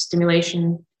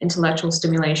stimulation, intellectual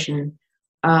stimulation.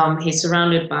 He's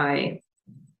surrounded by,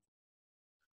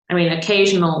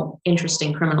 occasional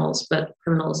interesting criminals, but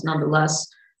criminals nonetheless,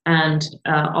 and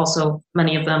also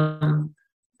many of them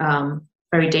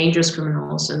very dangerous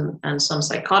criminals and some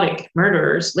psychotic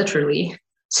murderers, literally.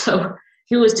 So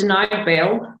he was denied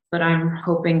bail, but I'm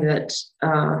hoping that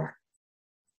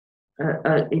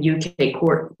a UK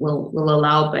court will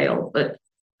allow bail. But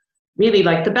really,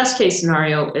 the best case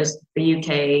scenario is the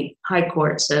UK High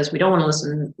Court says, we don't want to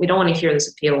listen, we don't want to hear this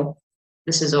appeal,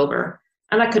 this is over.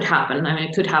 And that could happen.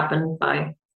 It could happen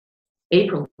by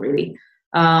April, really.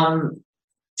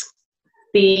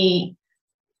 The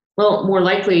more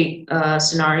likely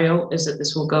scenario is that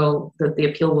that the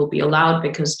appeal will be allowed,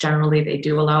 because generally they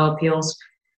do allow appeals.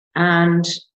 And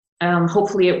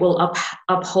hopefully it will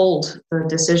uphold the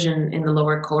decision in the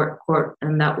lower court,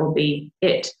 and that will be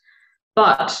it.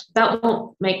 But that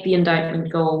won't make the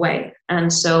indictment go away.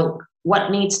 And so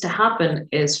what needs to happen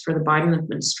is for the Biden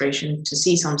administration to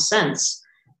see some sense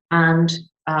and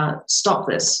stop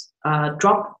this,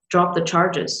 drop the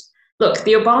charges. Look,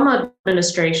 the Obama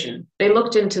administration, they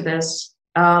looked into this,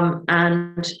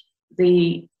 and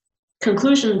the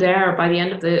conclusion there by the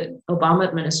end of the Obama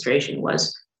administration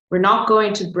was, we're not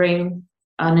going to bring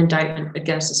an indictment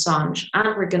against Assange,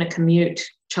 and we're going to commute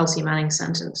Chelsea Manning's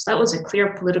sentence. That was a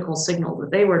clear political signal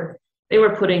that they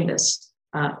were putting this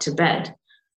to bed.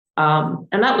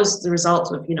 And that was the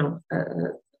result of,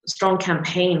 a strong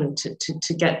campaign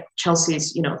to get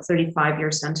Chelsea's, 35-year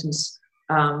sentence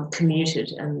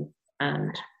commuted, and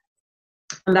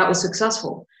that was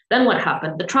successful. Then what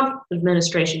happened? The Trump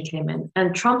administration came in,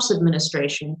 and Trump's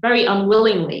administration, very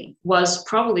unwillingly, was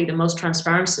probably the most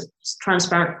transparent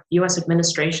U.S.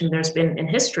 administration there's been in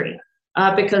history,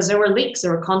 because there were leaks,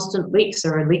 there were constant leaks,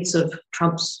 there were leaks of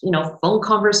Trump's, phone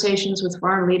conversations with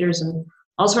foreign leaders and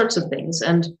all sorts of things.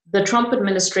 And the Trump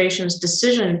administration's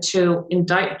decision to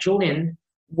indict Julian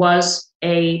was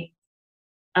a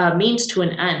means to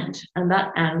an end, and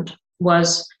that end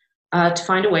was to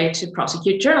find a way to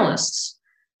prosecute journalists.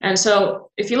 And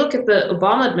so if you look at the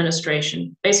Obama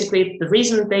administration, basically the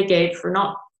reason they gave for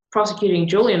not prosecuting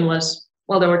Julian was,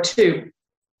 well, there were two.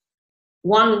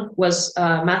 One was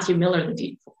Matthew Miller,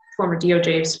 the former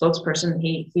DOJ spokesperson.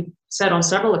 He said on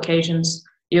several occasions,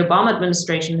 the Obama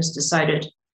administration has decided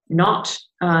not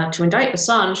to indict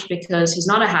Assange because he's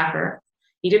not a hacker.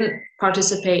 He didn't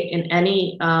participate in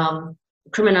any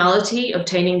criminality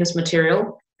obtaining this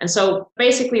material. And so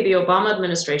basically the Obama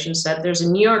administration said there's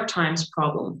a New York Times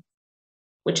problem,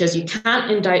 which is you can't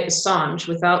indict Assange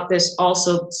without this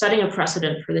also setting a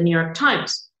precedent for the New York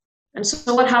Times. And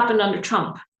so what happened under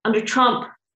Trump? Under Trump,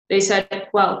 they said,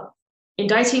 well,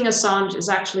 indicting Assange is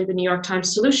actually the New York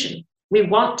Times solution. We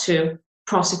want to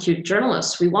prosecute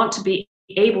journalists. We want to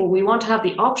have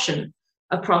the option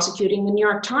of prosecuting the New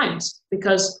York Times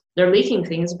because they're leaking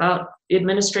things about the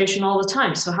administration all the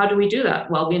time. So how do we do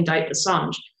that? Well, we indict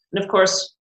Assange. And of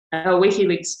course,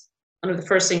 WikiLeaks, one of the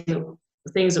first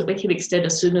things that WikiLeaks did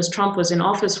as soon as Trump was in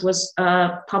office was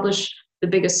publish the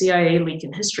biggest CIA leak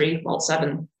in history, Vault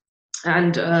 7.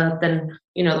 And then,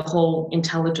 the whole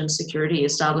intelligence security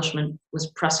establishment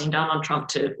was pressing down on Trump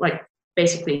to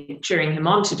basically cheering him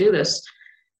on to do this.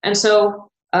 And so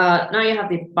now you have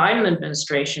the Biden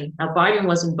administration. Now, Biden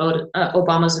was in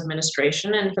Obama's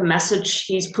administration, and the message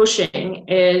he's pushing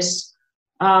is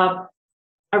a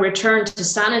return to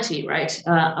sanity, right?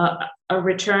 A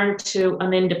return to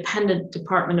an independent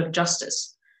Department of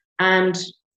Justice. And,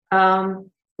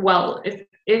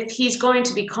 if he's going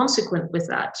to be consequent with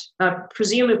that,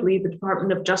 presumably the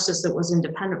Department of Justice that was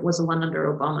independent was the one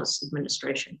under Obama's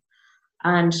administration.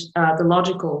 And the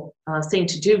logical thing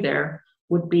to do there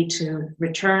would be to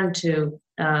return to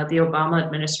the Obama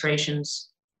administration's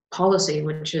policy,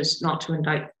 which is not to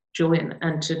indict Julian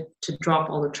and to drop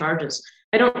all the charges.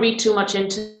 I don't read too much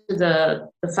into the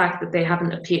fact that they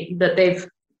haven't appealed, that they've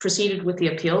proceeded with the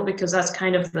appeal, because that's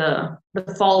kind of the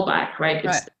fallback, right?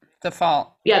 Right.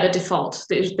 Default. Yeah, the default.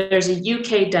 There's a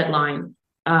UK deadline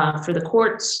for the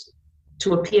courts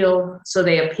to appeal, so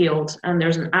they appealed, and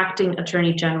there's an acting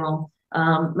attorney general.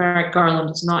 Merrick Garland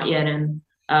is not yet in.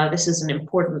 This is an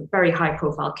important, very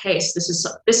high-profile case. This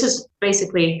is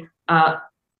basically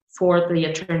for the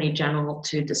attorney general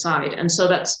to decide, and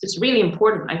so it's really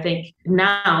important, I think,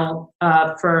 now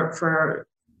for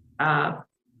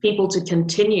people to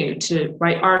continue to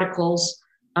write articles,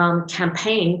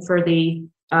 campaign for the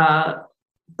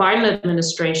Biden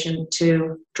administration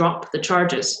to drop the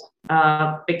charges,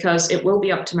 because it will be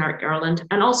up to Merrick Garland,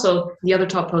 and also the other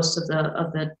top posts of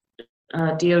the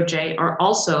DOJ are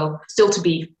also still to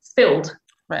be filled,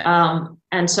 right.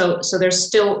 And so there's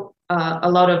still a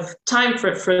lot of time for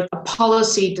a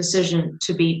policy decision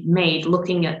to be made,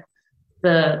 looking at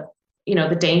the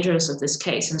dangers of this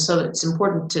case, and so it's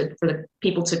important for the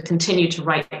people to continue to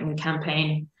write and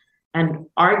campaign and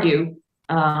argue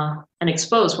and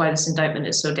expose why this indictment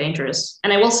is so dangerous.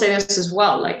 And I will say this as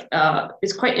well,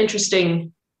 it's quite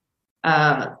interesting.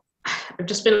 I've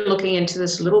just been looking into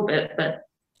this a little bit, but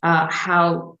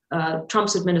how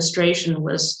Trump's administration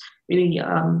was really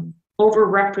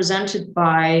overrepresented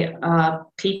by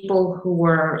people who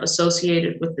were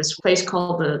associated with this place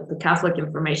called the Catholic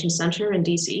Information Center in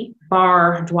DC,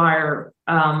 Barr, Dwyer,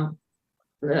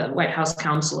 the White House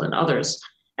counsel, and others.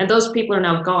 And those people are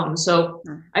now gone. So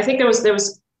I think there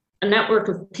was a network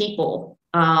of people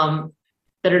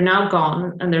that are now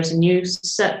gone, and there's a new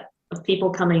set of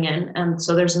people coming in. And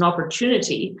so there's an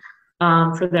opportunity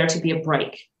for there to be a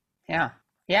break. Yeah,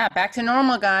 back to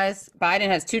normal, guys. Biden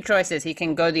has two choices. He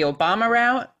can go the Obama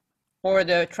route or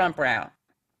the Trump route.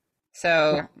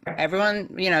 So everyone,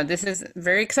 this is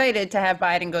very excited to have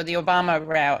Biden go the Obama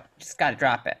route. Just got to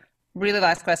drop it. Really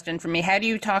last question for me. How do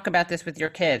you talk about this with your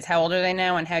kids? How old are they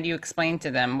now, and how do you explain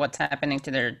to them what's happening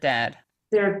to their dad?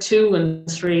 They're 2 and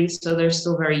 3, so they're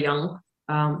still very young.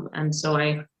 And so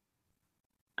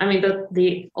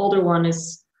the older one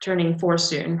is turning 4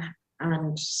 soon,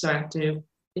 and so I have to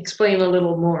explain a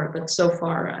little more. But so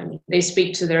far, they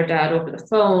speak to their dad over the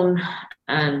phone,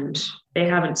 and they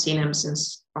haven't seen him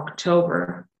since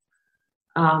October.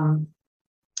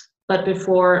 But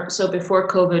before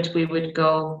COVID, we would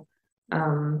go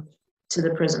to the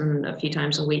prison a few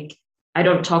times a week. I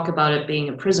don't talk about it being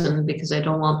a prison because I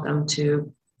don't want them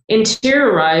to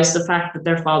interiorize the fact that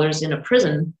their father's in a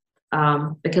prison,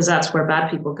 because that's where bad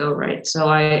people go, right? So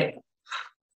I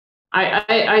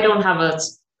don't have a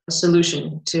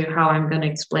solution to how I'm going to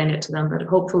explain it to them, but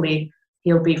hopefully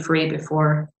he'll be free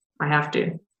before I have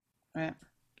to. Right.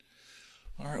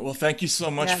 All right. Well, thank you so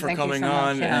much for coming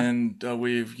on, and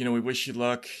we wish you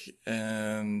luck,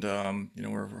 and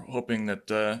we're hoping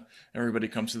that everybody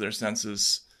comes to their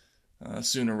senses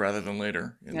sooner rather than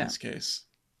later in this case.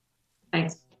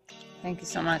 Thanks. Thank you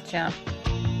so much. Yeah.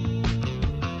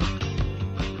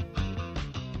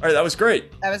 All right. That was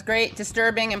great.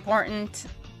 Disturbing, important.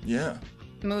 Yeah.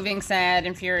 Moving, sad,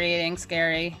 infuriating,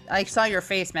 scary. I saw your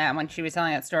face, Matt, when she was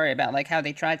telling that story about how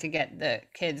they tried to get the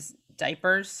kids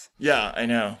diapers. Yeah, I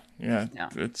know. Yeah.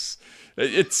 It's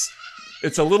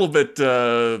a little bit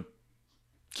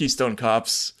Keystone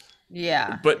Cops.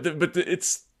 Yeah. But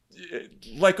it's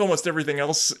like almost everything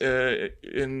else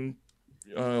in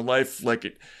life,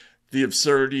 the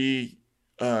absurdity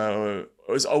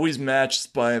is always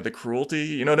matched by the cruelty.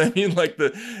 You know what I mean?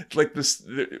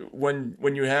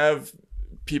 When you have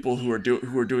people who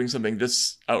are doing something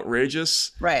this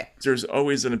outrageous, Right. there's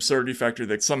always an absurdity factor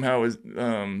that somehow is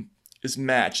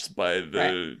matched by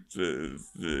the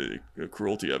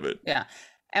cruelty of it. Yeah.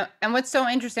 And what's so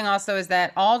interesting also is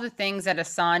that all the things that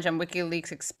Assange and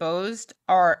WikiLeaks exposed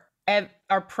are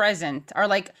present, are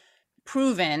like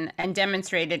proven and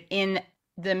demonstrated in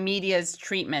the media's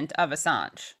treatment of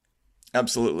Assange.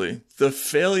 Absolutely. The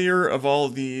failure of all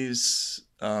of these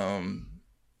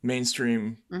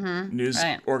mainstream news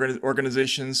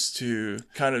organizations to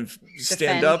kind of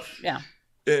stand up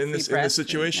in this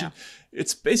situation,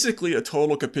 it's basically a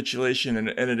total capitulation and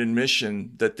an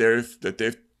admission that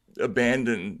they've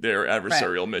abandoned their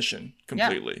adversarial mission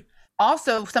completely. Yeah.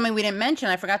 Also, something we didn't mention,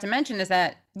 I forgot to mention, is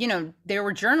that, there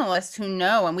were journalists who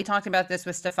know, and we talked about this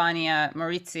with Stefania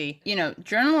Morizzi,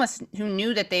 journalists who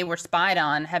knew that they were spied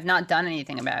on have not done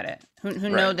anything about it, who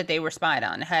know that they were spied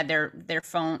on, had their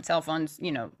cell phones,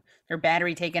 their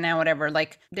battery taken out, whatever.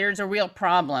 Like, there's a real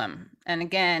problem. And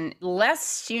again,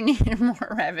 lest you need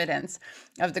more evidence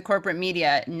of the corporate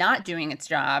media not doing its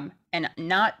job and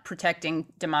not protecting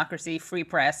democracy, free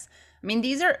press. I mean,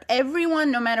 these are everyone,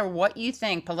 no matter what you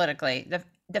think politically,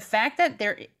 the fact that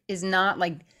there is not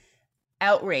like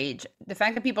outrage, the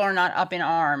fact that people are not up in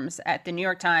arms at the New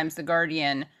York Times, the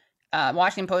Guardian,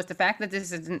 Washington Post, the fact that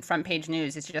this isn't front page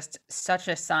news is just such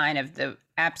a sign of the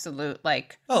absolute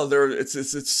it's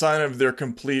a sign of their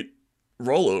complete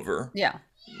rollover. Yeah.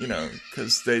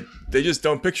 Because they just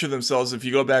don't picture themselves. If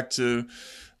you go back to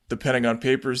the Pentagon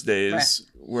Papers days,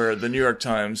 where the New York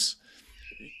Times,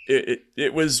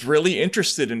 it was really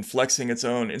interested in flexing its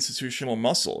own institutional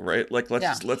muscle, right? Like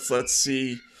let's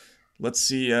see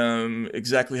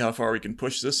exactly how far we can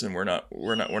push this, and we're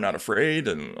not afraid,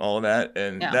 and all of that,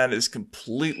 and that has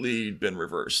completely been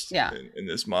reversed in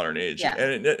this modern age.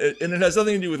 And it has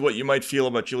nothing to do with what you might feel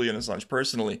about Julian Assange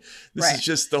personally. This is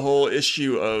just the whole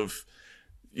issue of,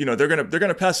 they're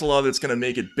gonna pass a law that's gonna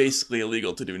make it basically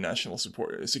illegal to do national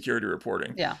security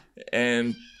reporting. Yeah.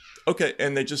 And okay,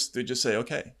 and they just say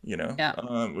okay,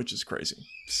 which is crazy.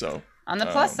 So on the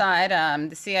plus side,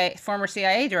 the former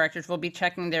CIA directors will be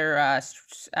checking their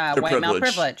white male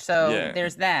privilege. So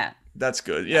there's that. That's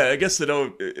good. Yeah, I guess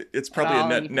it's probably a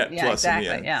net plus in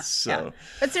the end. Yeah. So,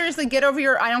 but seriously, get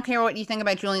over I don't care what you think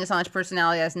about Julian Assange's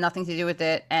personality. It has nothing to do with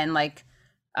it. And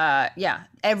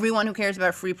everyone who cares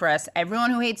about free press,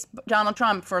 everyone who hates Donald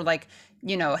Trump for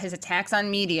his attacks on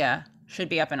media should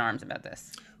be up in arms about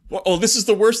this. Well, this is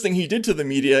the worst thing he did to the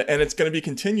media, and it's going to be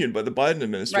continued by the Biden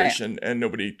administration, and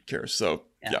nobody cares. So,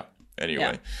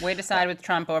 anyway. Yeah. Way to side with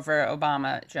Trump over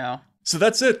Obama, Joe. So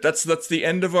that's it. That's the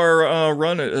end of our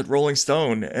run at Rolling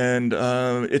Stone, and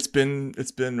it's been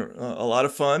a lot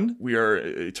of fun. We are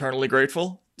eternally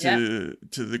grateful to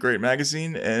the great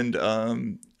magazine,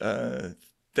 and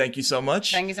thank you so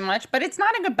much. Thank you so much. But it's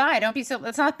not a goodbye.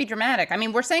 Let's not be dramatic. I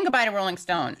mean, we're saying goodbye to Rolling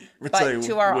Stone, but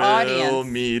to our audience, we'll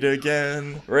meet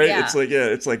again. Right? Yeah. It's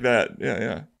like that.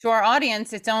 Yeah. To our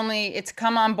audience, it's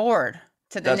come on board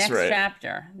to the next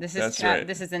chapter. This is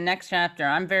the next chapter.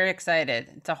 I'm very excited.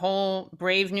 It's a whole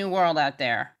brave new world out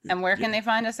there. And where can they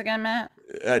find us again, Matt?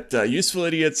 At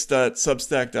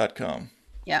usefulidiots.substack.com.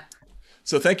 Yeah.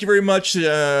 So thank you very much.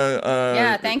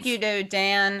 Thank you to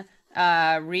Dan,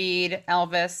 Reed,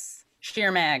 Elvis,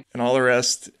 Sheermag, and all the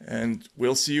rest, and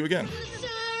we'll see you again.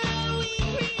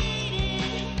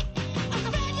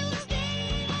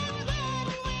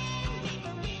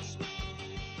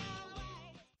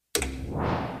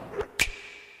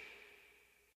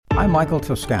 I'm Michael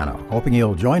Toscano, hoping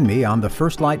you'll join me on the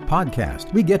First Light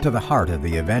podcast. We get to the heart of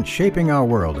the event shaping our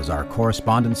world as our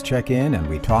correspondents check in and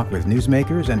we talk with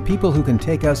newsmakers and people who can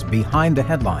take us behind the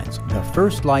headlines. The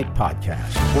First Light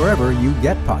podcast, wherever you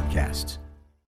get podcasts.